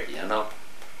has here, you know.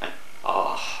 And,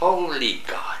 oh, holy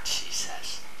God, she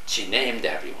says. She named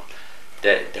everyone.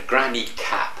 The granny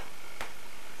cap.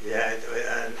 Yeah,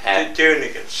 and the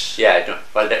Dunigans. Yeah,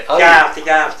 well, the Gaff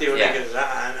Dunigans,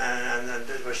 and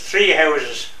there was 3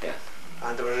 houses. Yeah.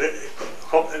 And there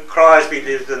was Crosby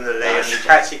lived in the lane, and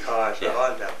Patsy Crosby, Yeah.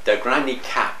 all that. the granny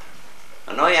cap.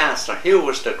 And I asked her, who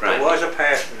was the granny? There was a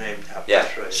person named Cap. Yeah,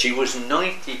 That's right. she was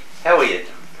 90. How are you doing?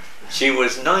 She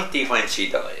was 90 when she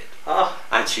died. Oh,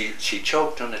 And she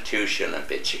choked on a 2-shilling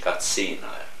bit. She got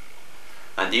senile.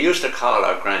 And they used to call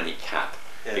her Granny Cap.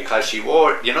 yeah. Because she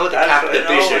wore, you know the That's cap, right. the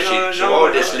bishop, she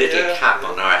wore this little yeah, cap yeah.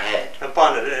 on her head. A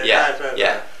bonnet. Yeah, that's right.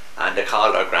 yeah. And they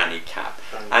called her Granny Cap.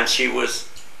 Granny And she was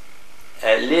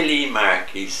Lily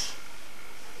Markey's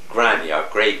granny or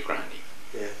great granny.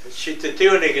 Yeah, she the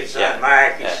Dunigans Yeah. and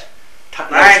Markey's.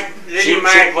 Lily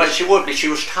Markey's. Well, she would be. She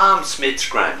was Tom Smith's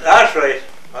granny. That's right.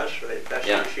 That's right. That's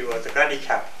Yeah. who she was. The granny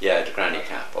cap. Yeah, the granny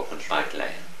cap up in Back Lane.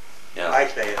 You know.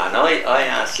 Back Lane. And I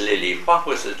asked Lily, what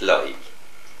was it like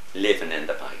living in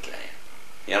the Back Lane?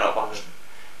 You know what?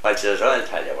 Well, she says, I'll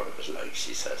tell you what it was like,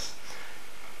 she says.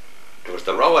 There was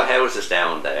the row of houses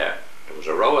down there. There was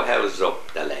a row of houses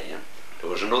up the lane. There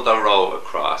was another row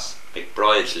across.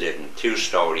 McBride's lived in a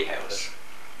 2-story house.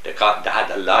 They had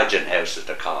the lodging houses,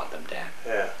 they called them then.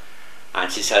 Yeah.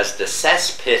 And she says the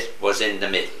cesspit was in the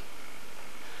middle.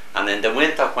 And in the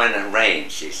winter when it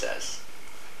rained, she says,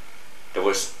 there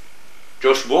was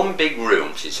just one big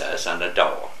room, she says, and a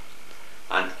door.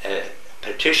 And a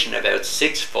partition about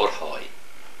 6 foot high,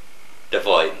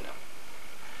 dividing them.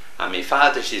 And my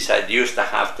father, she said, used to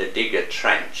have to dig a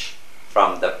trench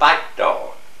from the back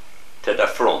door to the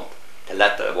front to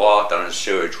let the water and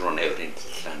sewage run out into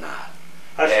the canal.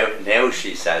 Now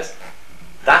she says,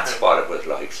 that's what it was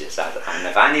like, she said. And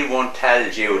if anyone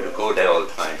tells you the good old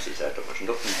times, she said, there was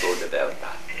nothing good about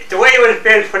that. The way it was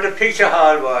built for the picture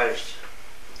hall was,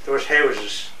 there was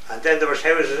houses, and then there was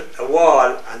houses, a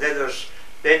wall, and then there was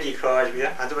Bendy Crosby,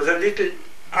 and there was a little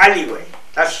alleyway.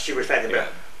 That's what she was telling me. Yeah.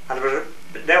 And there was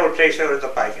a narrow place out at the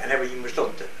back, and everything was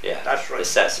dumped in. Yeah, that's right. The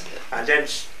cesspit. And then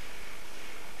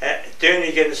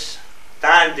Dunigans,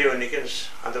 Dan Dunigans,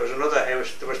 and there was another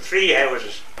house. There was 3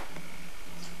 houses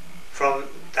from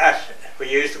that. We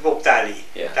used to go up Dally.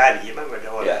 Yeah. Dally, you remember the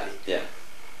old Yeah, Dally? yeah.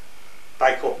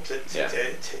 Back up to Yeah.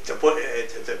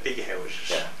 the big houses.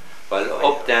 Yeah. Well,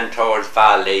 up then towards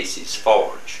Val Lacey's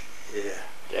Forge,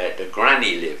 Yeah. the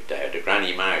granny lived there, the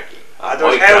Granny Markey. My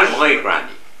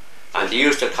granny. And they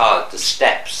used to call it the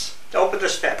steps. Up at the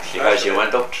steps. Because you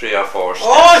went up 3 or 4 steps.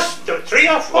 Oh, 3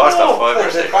 or 4. Was there 5 or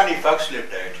There's a 6? Granny Fox lived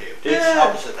there too. Yeah.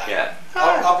 Opposite that. Yeah.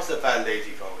 Opposite Van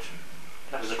Lazy Fox.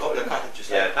 There's a couple of cottages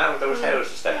there. Yeah, there was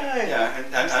houses there. Yeah,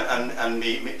 and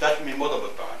that's when my mother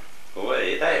was born. Oh, were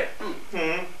you there?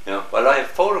 Mm-hmm. Yeah. Well, I have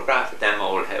photographed them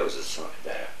old houses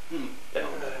there.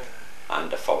 Down there.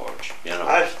 And the forge, you know.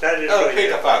 That is Oh, right.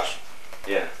 Peter Fox.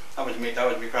 Yeah. That was my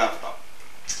grandpa.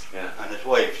 Yeah. And his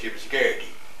wife, she was Gertie.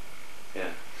 Yeah.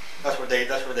 That's where they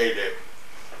lived.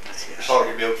 That's it. Before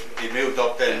he moved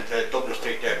up then to Dublin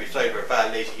Street there beside where Val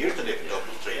Lacey used to live in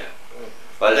Dublin Street. Yeah.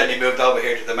 Well, then he moved over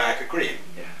here to the Market Green.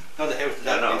 Yeah. Now the house is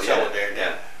Yeah, out no, in Sower there.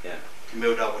 Yeah. Yeah. He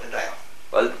moved over to there.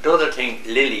 Well, the other thing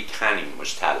Lily Canning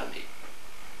was telling me.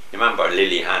 You remember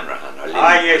Lily Hanrahan or Lily?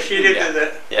 Yeah, she lived Yeah. in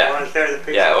the Yeah. ones there, the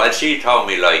picture. Yeah, well, she told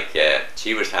me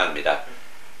she was telling me that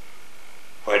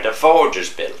where the forge is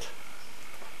built,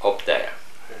 up there,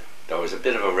 there was a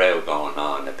bit of a row going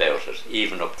on about it,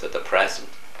 even up to the present.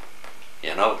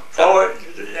 You know? Who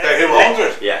owns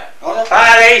it? Yeah. Oh, that's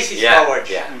Lacey's Yeah, forward.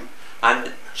 yeah.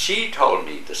 And she told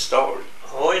me the story.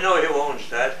 Oh, I know who owns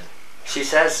that. She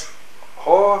says,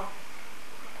 her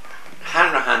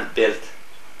Hanrahan built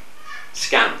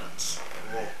Scandals,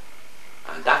 Yeah,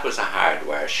 and that was a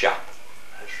hardware shop,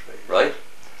 that's right?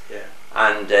 Yeah.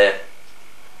 And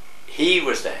he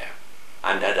was there,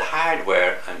 and had a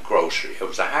hardware and grocery. It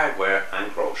was a hardware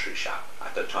and grocery shop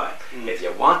at the time. If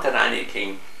you wanted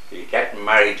anything, you get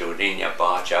married to it in, you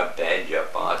bought your bed, you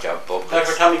bought your books. That's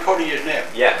where Tommy Cuddy is now.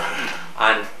 Yeah,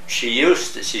 and she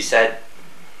said,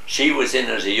 she was in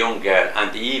as a young girl,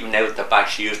 and even out the back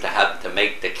she used to help to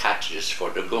make the catches for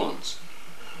the guns.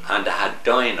 And they had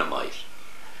dynamite,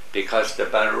 because the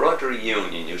Balbriggan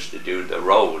Union used to do the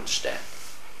roads then,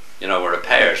 you know,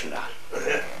 repairs and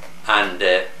that. And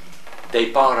they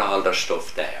bought all their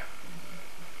stuff there,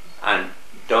 and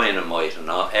dynamite and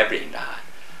all, everything they had.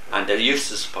 And they used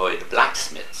to supply the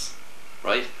blacksmiths,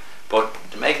 right? But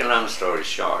to make a long story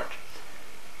short,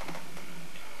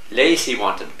 Lacey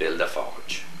wanted to build a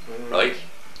forge, right?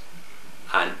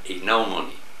 And he'd no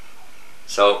money.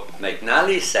 So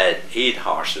McNally said he'd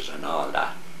horses and all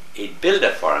that. He'd build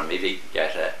it for him if he could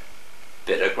get a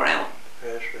bit of ground.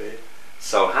 That's right.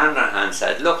 So Hanrahan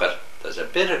said, look there's a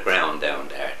bit of ground down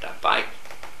there at the back.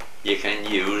 You can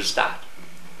use that.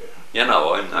 You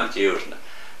know, I'm not using it.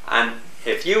 And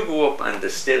if you go up and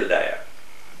it's still there,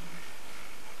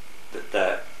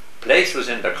 the place was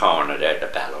in the corner there, the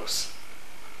bellows.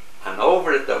 And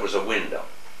over it there was a window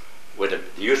with there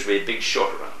used to be a big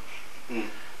shutter on it.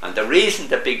 And the reason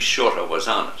the big shutter was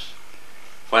on it,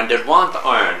 when they'd want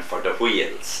iron for the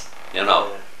wheels, you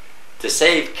know, to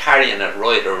save carrying it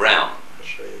right around,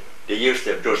 That's right. they used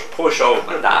to just push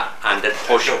open that and they'd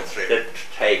push it, they'd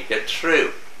take it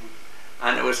through.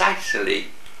 And it was actually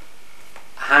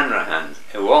Hanrahan's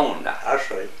who owned that. That's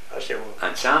right. That's the one.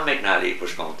 And John McNally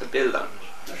was going to build on it.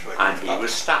 That's right. And he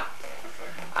was stopped.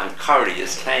 That's right. And Corrie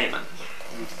is claiming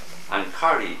it. And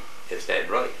Corrie is dead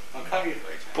right. On Corrie's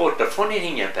right. But the funny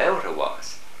thing about it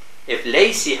was, if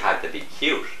Lacey had to be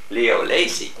cute, Leo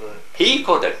Lacey, he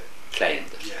could have claimed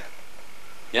it.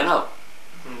 Yeah. You know.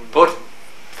 But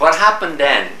what happened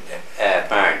then,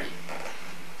 Barney,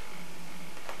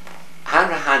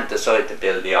 Hanrahan decided to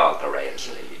build the altar rails,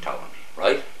 Lily told me,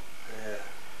 right? Yeah.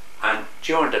 And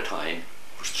during the time,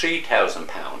 it was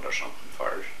 £3,000 or something for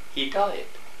it. He died.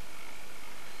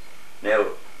 Now,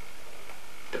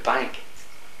 the bank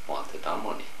wanted that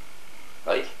money,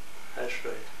 right? That's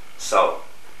right. So,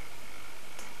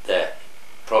 the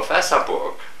Professor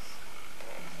Burke,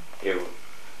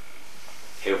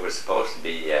 who was supposed to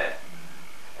be a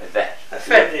vet. A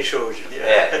veterinary surgeon,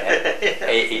 yeah.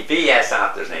 He BS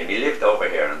after his name. He lived over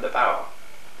here in the Bower.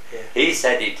 Yeah. He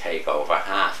said he'd take over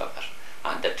half of it,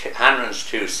 and the Hanran's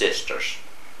two sisters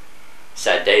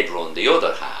said they'd run the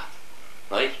other half,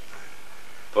 right?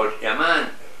 But your man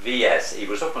VS, he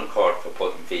was up in court for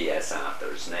putting VS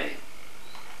after his name,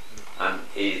 and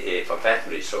he for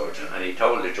veterinary surgeon, and he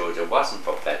told the judge it wasn't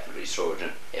for veterinary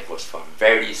surgeon, it was for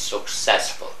very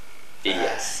successful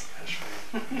VS. That's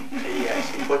right. VS.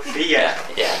 He put VS.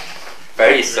 Yeah.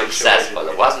 Very successful.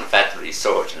 It wasn't veterinary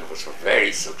surgeon, it was for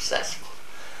very successful.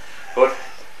 But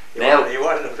now He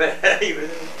wasn't a vet, he was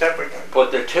in temperate.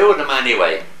 but the two of them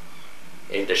anyway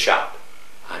in the shop,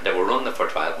 and they were running for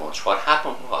 12 months. What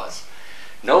happened was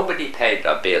nobody paid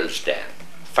their bills then.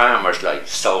 Farmers like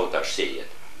sold their seed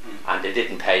and they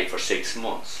didn't pay for 6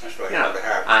 months. That's right. You know, The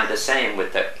harvest. and the same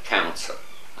with the council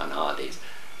and all these.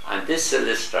 And this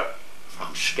solicitor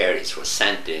from Skerries was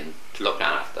sent in to look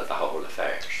after the whole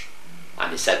affairs.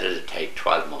 And he said it'd take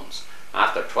 12 months.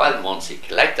 After 12 months he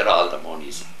collected all the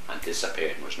monies and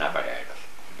disappeared and was never heard of.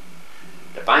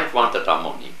 The bank wanted their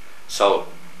money, so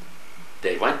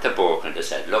they went to Burke and they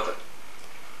said, look,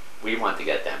 we want to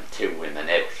get them two women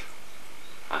out.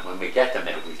 And when we get them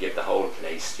out, we'll give the whole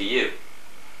place to you.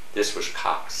 This was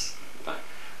Cox.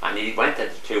 And he went to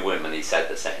the two women, he said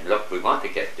the same, look, we want to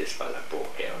get this fella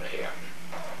Burke out of here.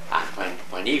 And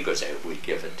when he goes out, we'll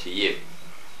give it to you.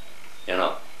 You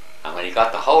know. And when he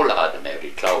got the whole lot of them out,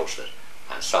 he closed it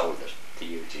and sold it to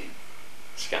Eugene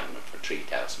Scanlon for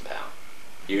 £3,000.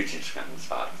 Eugene Scanlon's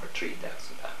father for £3,000.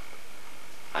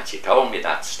 And she told me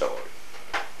that story.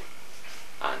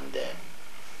 And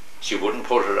she wouldn't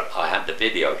put it, I had the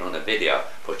video, done a video,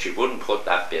 but she wouldn't put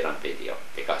that bit on video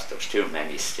because there was too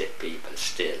many people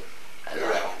still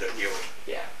Around that knew it.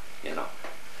 Yeah, you know.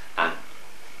 And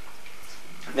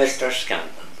Mr. Scanlon,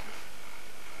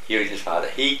 Eugene's father,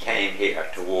 he came here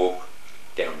to walk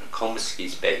down in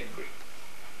Kumsky's bakery.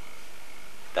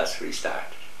 That's where he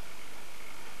started.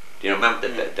 Do you remember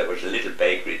that there was a little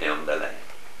bakery down the lane?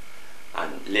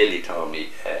 And Lily told me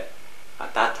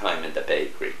at that time in the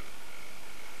bakery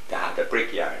they had a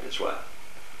brickyard as well,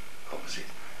 Kumsky.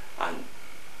 And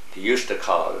they used to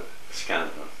call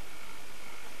Scanlon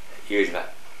usually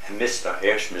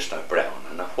here's Mr. Brown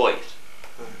and a white.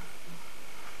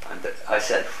 And I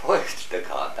said, why did they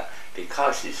call that?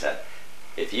 Because he said,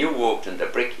 if you walked in the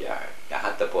brickyard, you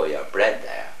had to buy your bread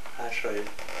there. That's right.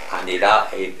 And you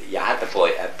had to buy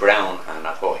a brown and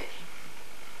a white.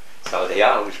 So they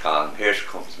always call him, here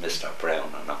comes Mr.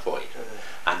 Brown and a white.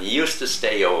 And he used to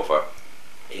stay over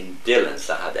in Dillon's.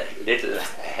 They had a little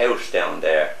house down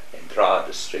there in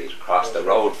Drogheda Street, across the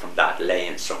road from that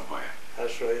lane somewhere.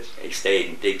 That's right. He stayed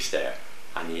in digs there.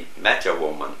 And he met a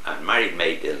woman and married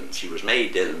May Dillon. She was May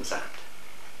Dillon's aunt.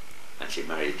 And she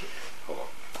married her.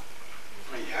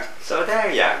 Yeah. So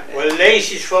there you are. Well,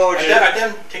 Lacey's forward. Are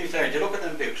them things there? Did you look at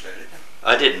them books there? Did you?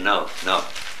 I didn't know, no.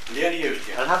 They only used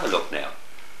you. I'll have a look now.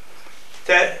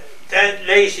 That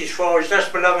Lacey's forward, that's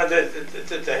belonging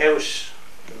to the house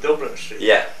in Dublin Street.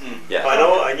 Yeah, yeah.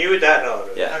 I knew that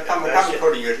already. Yeah. Come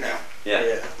 40 years now. Yeah,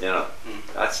 Yeah. you know.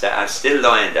 That's I'm still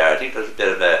lying there. I think there's a bit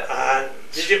of a... And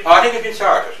did you? I think it's been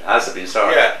sorted. Has it been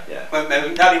sorted? Yeah.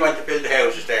 When Daddy went to build the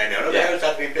houses there now. Another house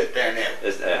had been built there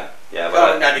now. Yeah,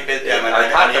 Well, Daddy built them and I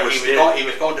thought there he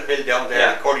was going to build down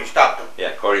there and Corey stopped him.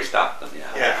 Yeah, Corey stopped them,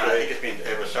 yeah. Yeah, and I think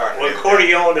it was sorted. Well,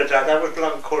 Corey owned it. That was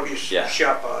belonging to Corey's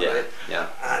shop, all Yeah, right. yeah.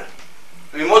 And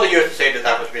My mother used to say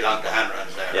that was belonged to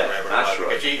Hanran's there. Yeah, or wherever that's it was,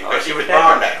 right. Because she was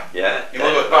born there. Yeah. My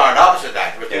mother was born opposite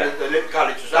that. Yeah. The little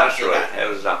college was That's opposite right, that. it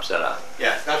was opposite that.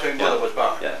 Yeah, that's where my mother was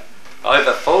born. Yeah. I have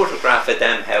a photograph of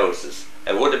them houses.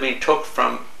 It would have been took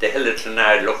from the hill of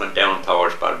Trinard looking down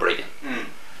towards Balbriggan.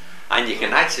 And you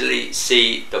can actually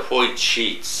see the white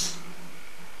sheets.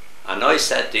 And I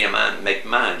said to your man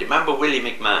McMahon, do you remember Willie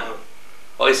McMahon?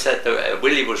 I said to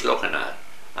Willie was looking at it,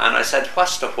 And I said,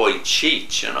 what's the white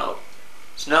sheet, you know?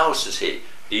 No, says he,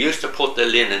 they used to put the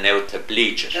linen out to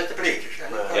bleach it. That's the bleachers.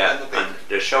 Yeah, and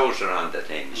the shows are on the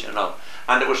things, you know.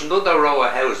 And there was another row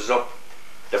of houses up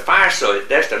the far side,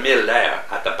 there's the mill there,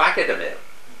 at the back of the mill.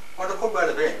 Well, there could well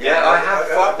have been. Yeah, I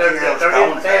have, they're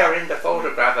in there in the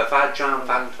photograph, I've had John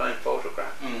Valentine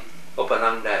photograph, up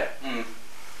along there,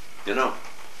 you know.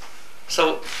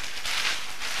 So,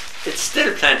 it's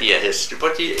still plenty of history,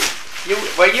 but you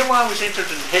were always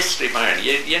interested in history, Barney.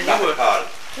 You knew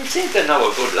you seem to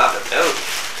know a good lot about it.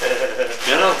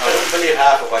 You know? I don't believe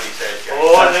half of what he says.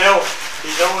 Oh, now, he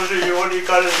knows that you only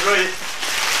got it right.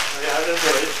 I had it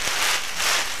right.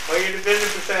 Why you the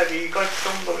business said he got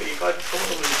some of it. I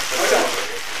don't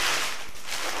know.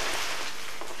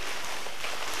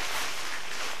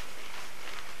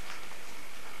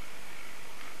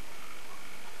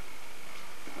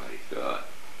 My God.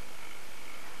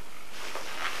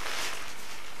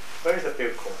 Where's the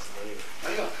big come from anyway?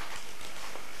 I don't know.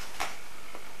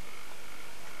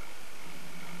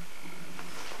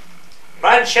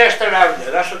 Manchester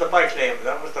Avenue, that's what the bike name,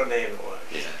 that was their name was.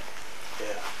 Yeah.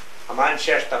 Yeah. A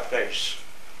Manchester place.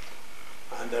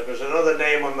 And there was another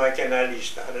name on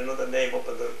McAnally's that had another name up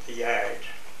in the yard.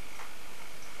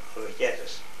 I forget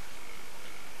it.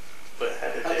 But it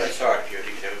had a I'm name. sorry for you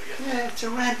to get out of you. Yeah, it's a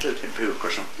rental to Brook or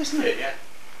something, isn't it? Yeah.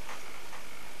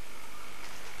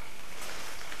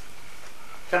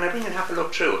 Can I bring and have a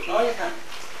look through it? Oh, you can.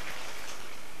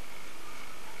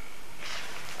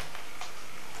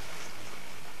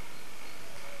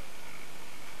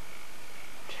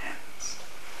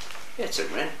 It's a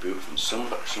rent book from some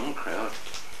crowd.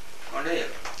 O'Neill.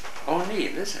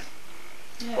 O'Neill, is it?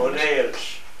 Yeah,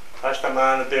 O'Neill's. That's the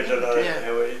man who built a lot Yeah.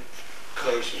 of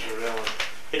places around.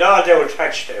 It all they were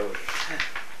thatched houses.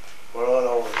 We're all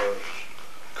over those.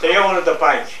 They owned the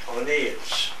bank,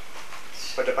 O'Neill's.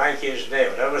 But the bank is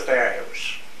now, that was their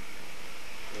house.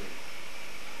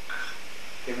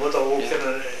 My mother walked in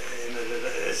it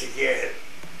as a girl.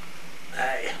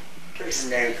 Aye. Just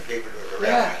names of people who were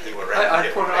around. Yeah. They were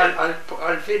around.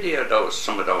 I'll video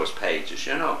some of those pages,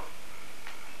 you know.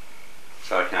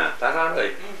 So I can't. That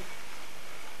alright?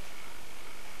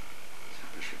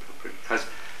 Because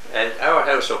our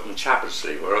house up in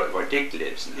Chapelsley, where Dick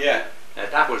lives now, Yeah.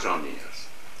 that was O'Neill's.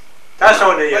 That's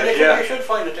O'Neill's, Well, yeah. you should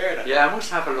find it there then. Yeah, I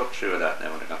must have a look through that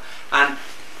now and again.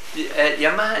 And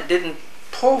your man didn't.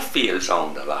 Porfields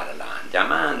owned a lot of land. Your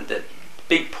man, the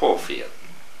big Porfield.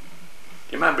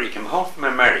 Do you remember he came home from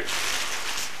America?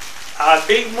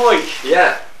 Big Mike.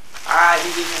 Yeah. He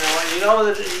didn't know. You know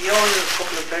that he owned a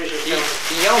couple of places down.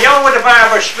 He He owned with the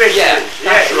Barber Smith. Yeah,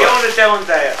 Yeah, that's he right. owned it down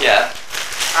there. Yeah.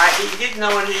 He didn't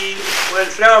know when well,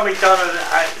 Flower McDonald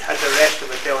had the rest of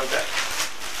it down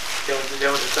to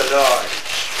the Lords.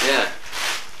 Yeah.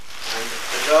 And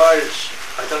the Lords,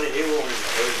 I don't know who owned it.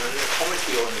 It was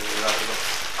Comity owned it a lot of them.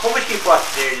 Comity bought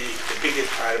nearly the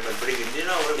biggest part of Balbriggan, you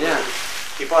know. Yeah.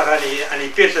 He bought and he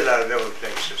built a lot of other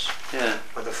places. Yeah.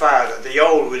 But the father, the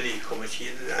old Willie Comity,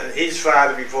 and his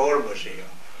father before him was here.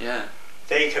 Yeah.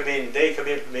 They come in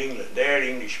from England. They're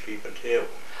English people too,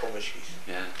 Comities.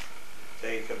 Yeah.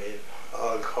 They come in,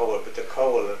 all coal, but the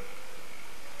coal,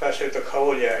 that's how the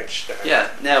coal yards started. Yeah.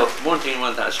 Now, one thing I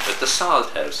want to ask about the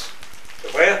Salt House. The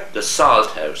where? The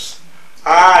Salt House.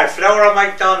 Flower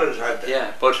McDonald's had that.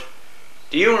 Yeah, but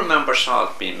do you remember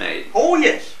salt being made? Oh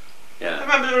yes. I Yeah.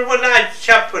 remember there was one lad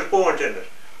chap was born in it.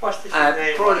 What's this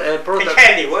name? Brother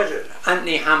Kenny, was it?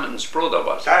 Anthony Hammond's brother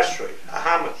was. That's right. A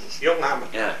Hammond, young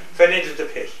Hammond. Yeah. Fell into the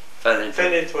pit. Fell into.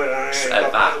 Fell into it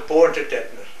and bath. got born to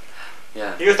death in it.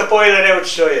 Yeah. He used to boil it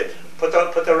outside, put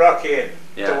the rock in,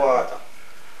 Yeah. the water.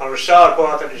 And it was salt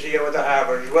water, you see, with the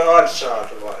harbour, it was all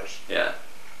salt it was. Yeah.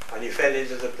 And he fell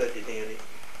into the bloody thing, and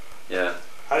Yeah.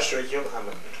 that's right, young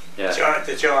Hammond. Yeah.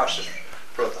 The George's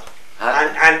brother.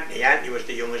 And Anthony was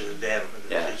the youngest of them,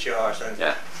 Yeah. the George and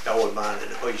Yeah. the old man in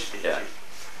the hoist. Yeah.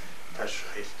 That's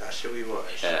right, that's who he was.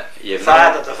 Yeah. The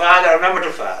father, I remember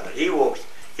the father, he was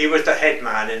the head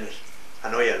man in it,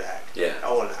 an oil lad, Yeah.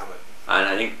 old Hammond. And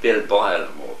I think Bill Boyle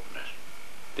opened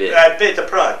it. Bill. The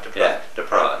prod. Yeah, the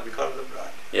prod. We call him the prod.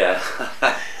 Yeah.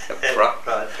 The prod.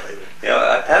 Prod. You know,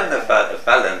 I tell the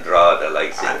fella in draw that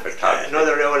likes in photography.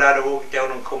 Another old lad who walked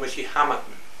down on Comiskey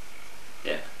Hampton.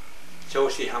 Yeah.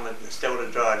 Josie Hammond down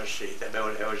in Drawden Street, the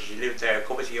old house. He lived there,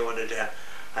 Comiskey owned it there,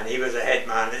 and he was a head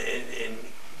man in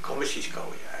Comiskey's go.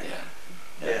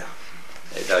 Yeah.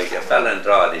 Like a fella in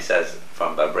draw, he says,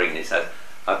 from Balbriggan, he says,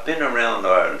 I've been around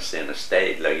Ireland seeing a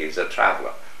state like he's a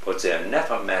traveller, but I've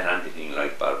never met anything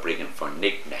like Balbriggan for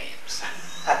nicknames.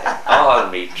 All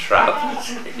me travels,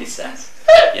 he says.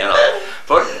 You know.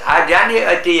 But had you any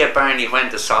idea, Barney, when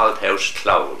the Salt House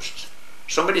closed?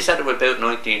 Somebody said it was about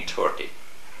 1930. It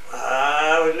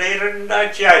was later than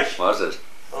that, Jack. Was it?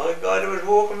 Oh God, it was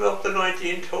walking up to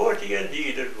 1930,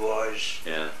 indeed it was.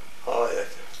 Yeah. Oh, yeah.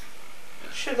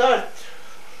 Should that?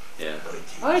 Yeah.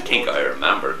 I think I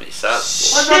remember myself.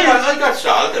 I got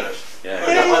salt in it. Yeah.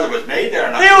 I got whether it was made there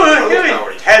or not. You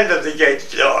tell them to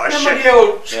get lost. Remember the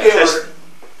old school?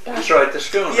 That's right, the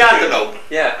school. The antelope.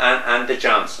 Yeah, and the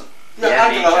Johnson. The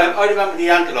antelope. I remember the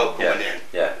antelope coming in.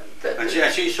 Yeah. And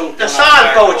she sunk the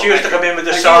salt boat used to come in with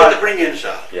the salt. She used to bring in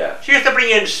salt. Yeah. She used to bring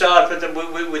in salt with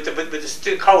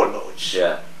the coal boats.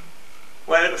 Yeah.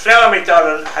 Well, Flower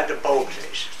McDonald had the boat,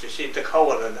 you see, the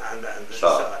coal and the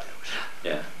salt house.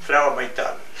 Yeah. Flower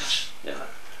McDonald's. Yeah.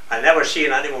 I never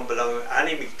seen anyone belong to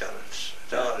any McDonald's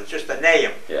at all. It's just a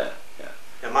name. Yeah. Yeah.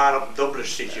 The man up in Dublin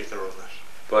Street used to run it.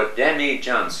 But M.E.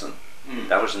 Johnson,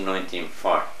 that was in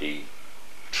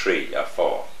 1943 or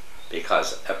 4,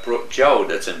 because Joe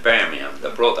that's in Birmingham, the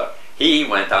brother, he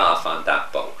went off on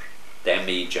that boat, the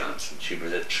M.E. Johnson. She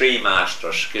was a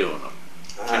three-master schooner.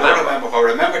 I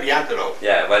remember the antelope.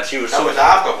 Yeah, well she was... That was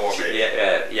after war, maybe.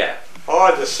 Yeah.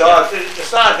 Oh, the salt house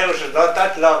is not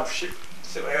that long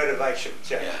out of action,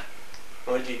 Jack. Yeah.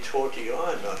 1940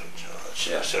 on, not at all.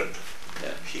 Yeah. So,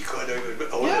 Yeah. he could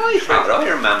have... I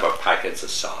remember packets of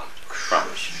salt from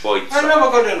white I salt. remember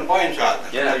going to the buying salt.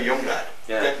 Yeah. A young lad.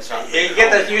 Yeah. Get the salt. You get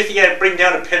that, you used to bring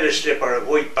down a pillar slip or a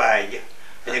white bag,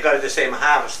 and you got it the same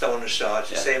half a stone of salt,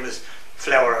 the same as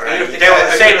flour. They were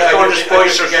the same as going to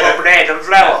spice or bread and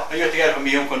flour. I used to get it from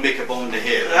my uncle Mick up on the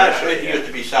hill. That's right. It used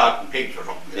to be salt and pigs or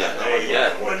something.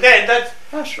 Yeah. Well, then that's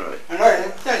right. And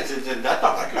that's not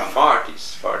that long.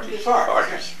 40s, from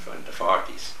the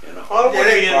 40s, you know. all Yeah,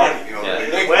 way in party,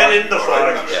 the, well in the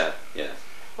forest. Yeah.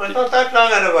 Well, not that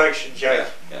long out of action, Jack.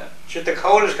 Yeah. Should the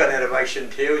coal has gone out of action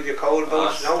too? The coal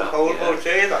boats, no coal boats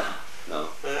either. No.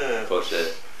 But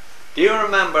do you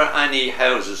remember any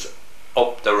houses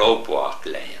up the rope walk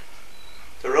lane?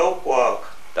 The rope walk.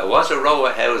 There was a row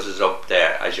of houses up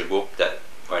there as you go up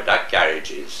where that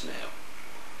garage is now,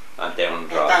 and down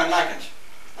Down Lackens.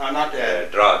 Not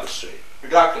Drogheda Street.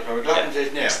 McLaughlin's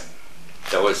is near.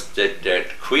 There was the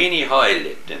Queenie High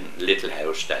lived in a little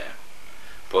house there,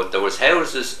 but there was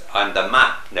houses on the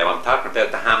map. Now I'm talking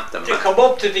about the Hampton To map. come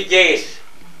up to the gate,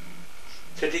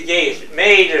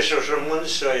 Maiders was on one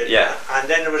side, and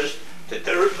then there was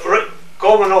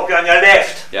going up on your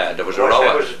left. Yeah, there was a row of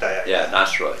houses there. Yeah,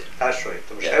 that's right. That's right.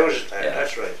 There was houses there. Yeah.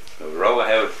 That's right. There was a row of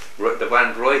houses that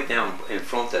went right down in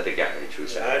front of the garage, we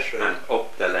said, That's right. and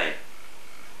up the lane.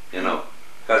 You know,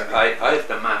 because I have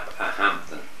the map at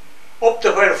Hampton. Up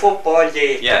to where the football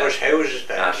gate, Yeah. there was houses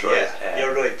there. That's right. Yeah,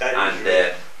 you're right. That is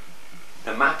right.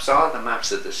 The maps, all the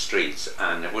maps of the streets,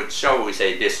 and it would show, we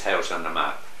say, this house on the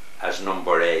map as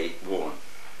number A1,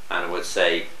 and it would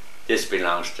say this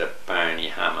belongs to Barney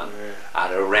Hammond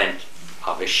at a rent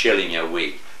of £1 a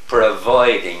week,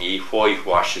 providing he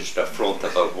whitewashes the front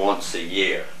of it once a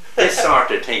year. This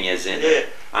sort of thing is in it.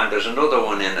 And there's another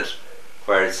one in it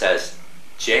where it says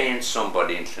Jane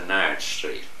somebody in Thenard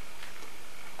Street,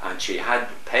 and she had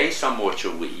to pay so much a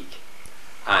week,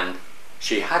 and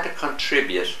she had to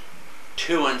contribute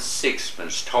 2 and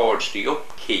 6pence towards the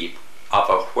upkeep of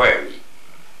a wherry.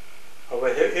 A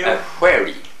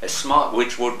wherry, a small,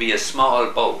 which would be a small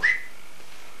boat.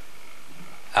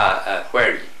 A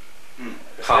wherry.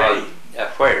 Called a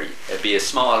wherry. It'd be a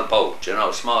small boat, you know,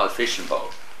 a small fishing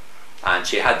boat. And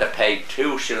she had to pay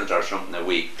 2 shillings or something a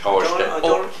week towards the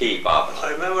upkeep of it.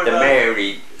 I remember the that.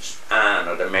 Mary Ann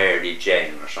or the Mary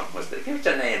Jane or something was what's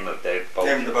the name of the boat?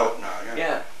 Name of the boat now,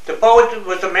 Yeah. The boat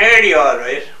was the Mary, all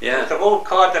right. Yeah. The boat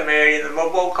called the Mary, and the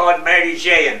boat called Mary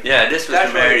Jane. Yeah, this was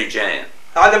the Mary Jane.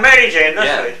 Oh, the Mary Jane, that's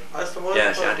Yeah. right. That's the one.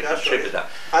 Yeah, she had to contribute that.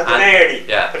 And the Mary.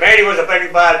 Yeah. The Mary was a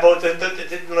very bad boat. They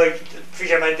didn't like, the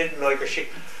fishermen didn't like her. She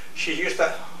used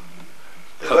to,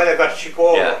 she'd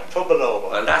go over, tumble over.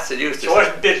 Well, that's it used to. She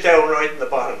wasn't built down right in the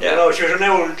bottom. Yeah. You know, she was an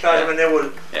old class of an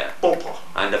old bumper.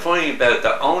 And the funny thing about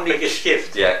the only Like a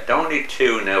skiff. Yeah, the only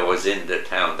 2 now was in the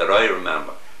town that I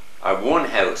remember are one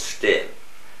house still,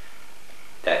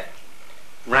 that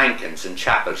Rankin's in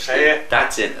Chapel Street.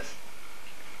 That's in it.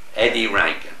 Eddie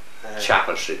Rankin,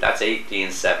 Chapel Street. That's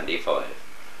 1875,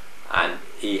 and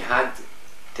he had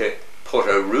to put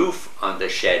a roof on the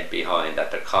shed behind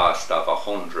at the cost of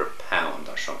 £100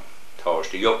 or something towards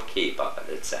the upkeep of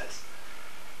it. It says,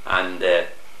 and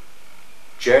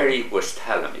Jerry was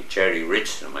telling me, Jerry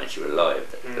Richardson, when she was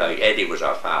alive, that, like Eddie was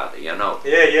our father, you know.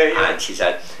 Yeah. And she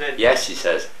said, yes, she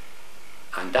says,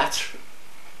 and that's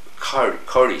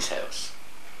Curry's house.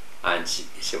 And she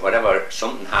said, whatever,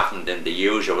 something happened in the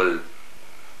usual,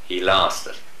 he lost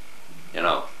it, you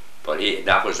know. But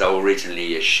that was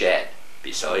originally a shed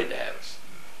beside the house.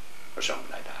 or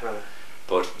something like that. Right.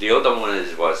 But the other one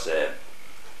was a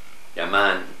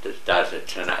man that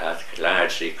at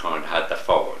Large Street Corner had the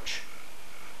forge.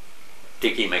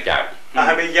 Dickie McGarry.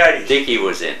 I mean, Gary. Dickie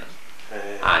was in it,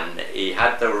 and he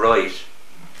had the right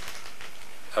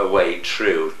a way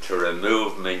through to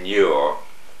remove manure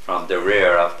from the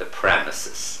rear of the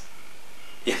premises.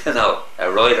 You know,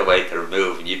 a right of way to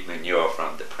remove manure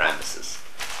from the premises.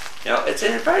 You know, it's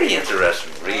a very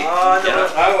interesting read. Oh, you know?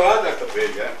 Oh, that's a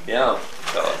big, yeah. Yeah.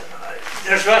 So,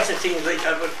 There's lots of things like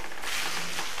that, but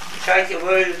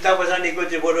well, that was any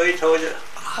good to what I told you.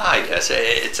 yes,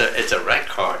 it's a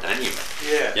record anyway.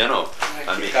 Yeah. You know,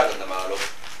 I mean, gathering them all up.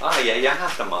 oh yeah, you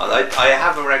have them all. I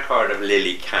have a record of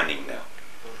Lily Canning now.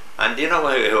 And do you know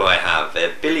who I have?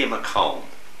 Billy McComb,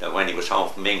 that when he was home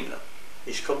from England.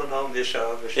 He's coming home this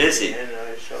August. Is he? And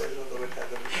I saw his other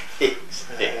academy.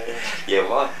 You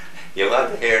want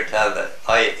to hear telling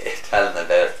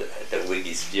about the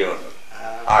Wiggy's funeral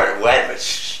or wedding.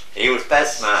 He was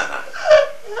best man.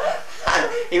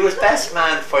 He was best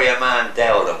man for your man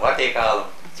Dowden. What do you call him?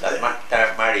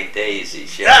 That married Daisy.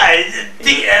 Yeah.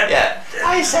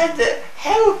 I said,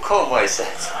 how come, I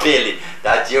said to Billy,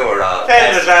 that you were all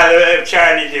best man?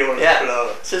 Charlie doing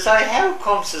yeah. Says I, how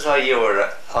come, says I, you were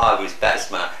always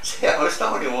best man? See, I was the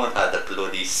only one had the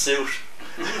bloody suit.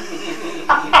 He's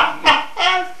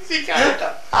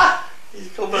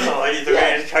coming home. I need to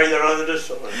carry around in the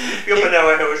summer. He's coming to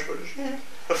our house with us.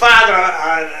 My father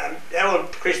and Ellen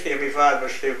Christie and my father were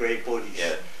still great buddies.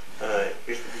 Yeah.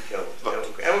 Used to be Joe.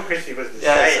 Ellen Christie was the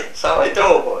yeah, same. so I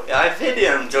don't. I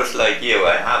video him just like you.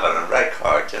 I have it on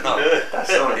record, you know.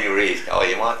 That's the only reason. Oh,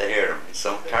 you want to hear him? He's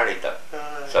some character.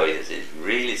 So he's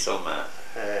really some man.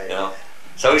 You know.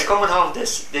 So he's coming home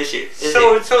this year.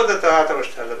 So the daughter was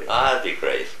telling me. Ah, that'd be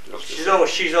great. She's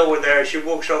over there. She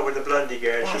works over the Blondie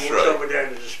girl. That's she works right. over there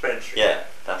in the dispensary. Yeah,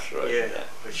 that's right. Yeah.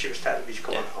 But she was telling me she's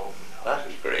coming home. That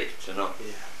is great, you know.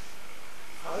 Yeah.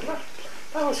 Oh,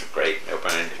 that was great, now,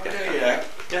 Brian. Yeah.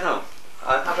 You know,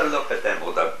 I'll have a look at them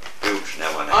other boots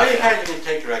now and I then. had to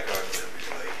take records of them.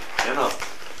 You know,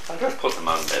 I'll just put them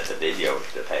on the video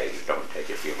to the page. Don't take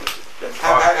a few minutes.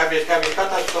 Have you got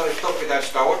that stuff with that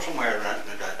stored somewhere around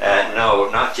that? No,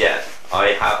 not yet.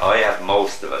 I have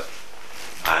most of it,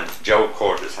 and Joe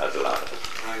Curtis has a lot of it.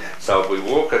 Oh, yeah. So if we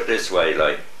work it this way,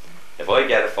 like, if I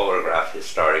get a photograph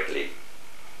historically,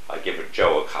 I give it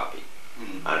Joe a copy,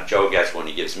 and Joe gets one,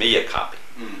 he gives me a copy.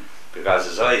 Because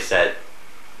as I said,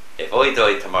 if I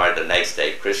die tomorrow, the next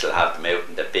day, Chris will have them out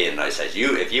in the bin. I said,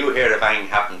 if you hear of anything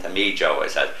happen to me, Joe, I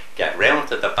said, get round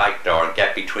to the back door and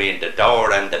get between the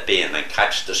door and the bin and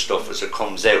catch the stuff as it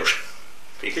comes out.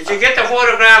 Did you get the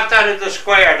photograph down at the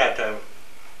square that time?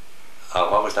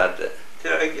 Oh, what was that?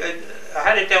 I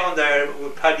had it down there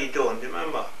with Paddy Dunn, do you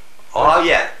remember? Oh,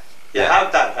 yeah. You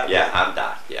have that, have you? Have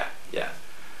that, yeah.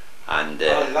 And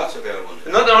lots of old ones.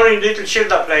 not only little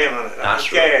children playing on it, that's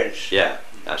girls. right. Yeah,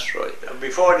 that's right. And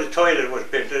before the toilet was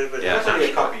built, it was That's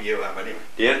only a copy you have anyway.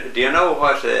 Do you know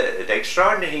what the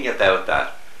extraordinary thing about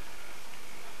that?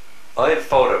 I have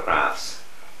photographs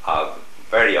of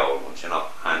very old ones, you know,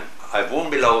 and I've one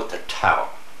below the tower.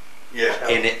 Yeah.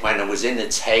 In it when it was in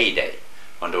its heyday,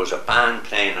 when there was a band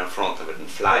playing in front of it and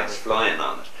flags flying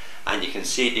on it, and you can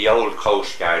see the old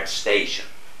Coast Guard station.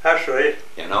 That's right.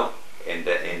 You know, in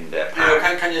the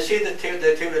Can you see the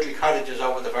two little cottages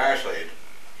over the far side?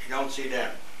 You don't see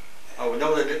them. Oh,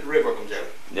 no, the little river comes out.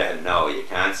 Yeah, no, you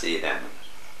can't see them.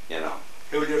 You know.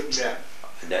 Who lives in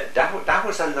them? That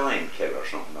was a lime kill or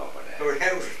something over there. There were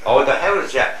houses. Oh, the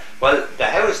house, yeah. Well, the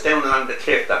house down along the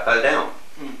cliff that fell down.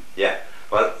 Yeah.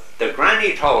 Well, the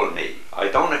granny told me, I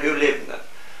don't know who lived in it,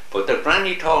 but the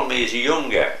granny told me as a young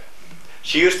girl,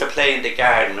 she used to play in the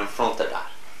garden in front of that.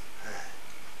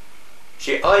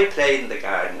 I played in the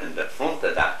garden in the front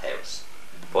of that house,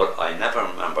 but I never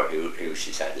remember who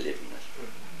she said lived in it.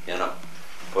 You know.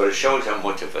 But it shows how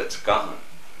much of it's gone.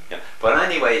 Yeah. But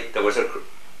anyway,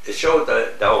 it showed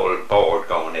the old board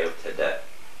going out to the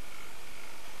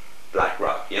Black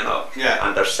Rock, you know. Yeah.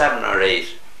 And there's 7 or 8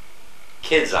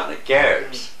 kids on it,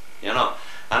 girls, you know.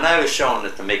 And I was showing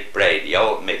it to Mick Brady,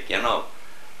 old Mick, you know.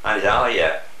 And he said, oh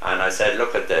yeah. And I said,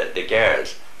 look at the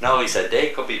girls. No, he said, they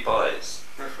could be boys.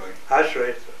 That's right. That's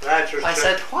right. That's right. I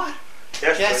said, what?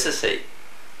 Yes, Yes, is he?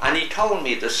 And he told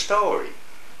me the story.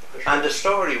 And the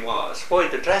story was why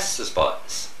they dressed as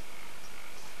boys.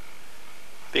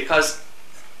 Because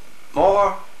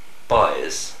more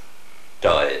boys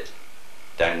died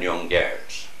than young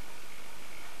girls.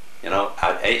 You know,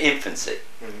 at infancy.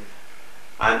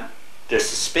 And the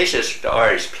suspicious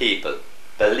Irish people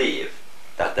believe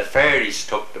that the fairies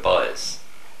took the boys.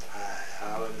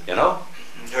 You know?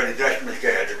 So the dressman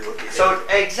scared to do what he did. So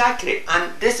exactly,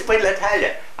 and this will I tell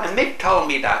you. And Mick told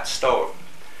me that story.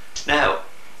 Now,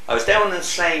 I was down in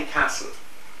Slane Castle,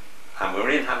 and we were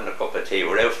in having a cup of tea. We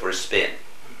were out for a spin,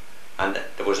 and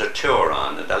there was a tour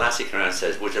on. And the lassie came around and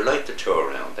says, "Would you like to tour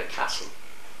around the castle?"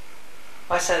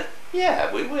 I said,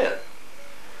 "Yeah, we will."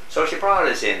 So she brought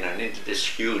us in and into this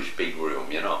huge big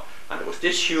room, you know, and there was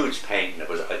this huge painting. It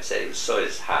was, I'd say, it was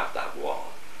size half that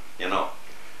wall, you know.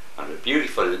 And the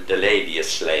beautiful, the Lady of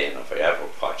Slane, if I ever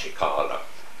what you call her,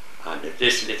 and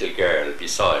this little girl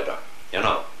beside her, you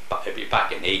know, it'd be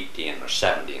back in 18 or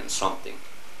 70 and something.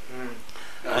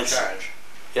 No charge.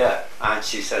 Yeah, and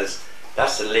she says,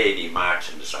 that's the Lady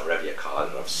Martins, or whatever you call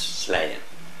it, of Slane,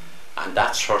 and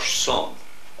that's her son.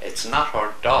 It's not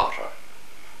her daughter.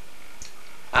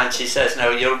 And she says, now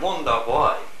you'll wonder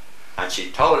why. And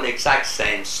she told the exact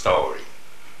same story,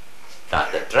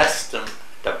 that they dressed them,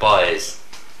 the boys,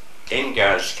 in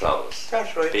girls' clothes.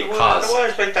 That's right. Because it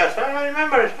was like that. I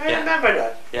remember it. I remember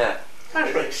that. Yeah.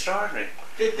 That's right. Extraordinary.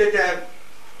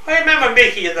 I remember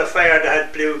Mickey in the fair that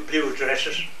had blue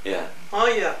dresses. Yeah. Oh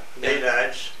yeah, they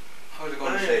lads. I was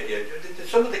going to say to you,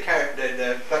 some of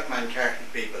the Black Man Carton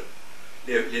people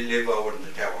live over in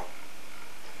the tower.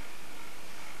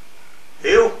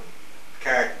 Who?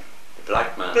 Carton. The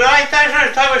black man. Right,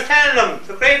 that's what I was telling them.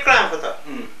 The great grandfather.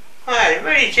 Hmm. Aye,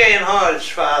 Mary Jane Hall's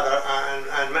father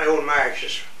and my own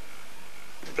Marx's.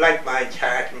 The Black Man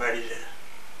Carton married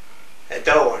a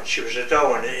Dowan. She was a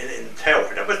Dowan in the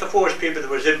tower. That was the first people that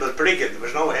was in Balbriggan. There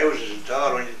was no houses at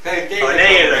all. They live over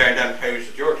there in them houses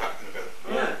that you're talking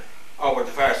about. Yeah. Over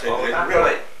the far side of the that's river.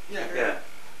 right. Yeah. Yeah.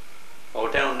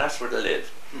 Oh, down, that's where they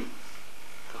live. Hmm.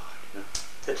 God, you know.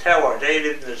 The tower, they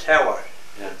lived in the tower.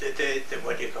 Yeah.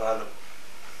 What do you call them?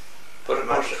 But of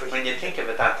course, when you think of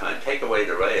it that time, take away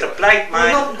the rail. The Black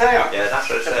Man. Nothing there. Yeah, that's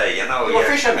what I say, you know. They were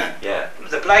fishermen. Yeah.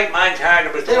 The Black Man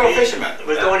Carton was They were fishermen. It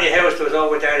was the only house that was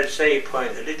over there at Say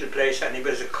Point, a little place, and he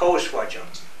was a coast watcher.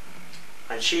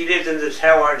 And she lived in the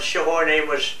tower, and her name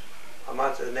was, I'm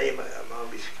not the name, I'm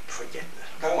always forgetting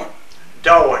it. Go on.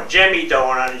 Dowan, Jemmy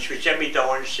Dowan, and she was Jemmy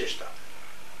Dowan's sister.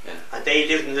 Yeah. And they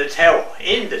lived in the tower,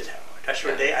 That's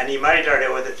where they, and he married her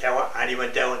there with the tower, and he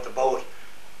went down with the boat.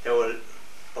 They were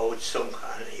both sunk,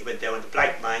 and he went down with the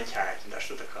Black Man Carton, and that's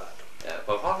what they called him. Yeah.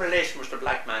 But what relation was the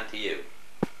black man to you?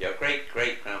 Your great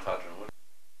grandfather, would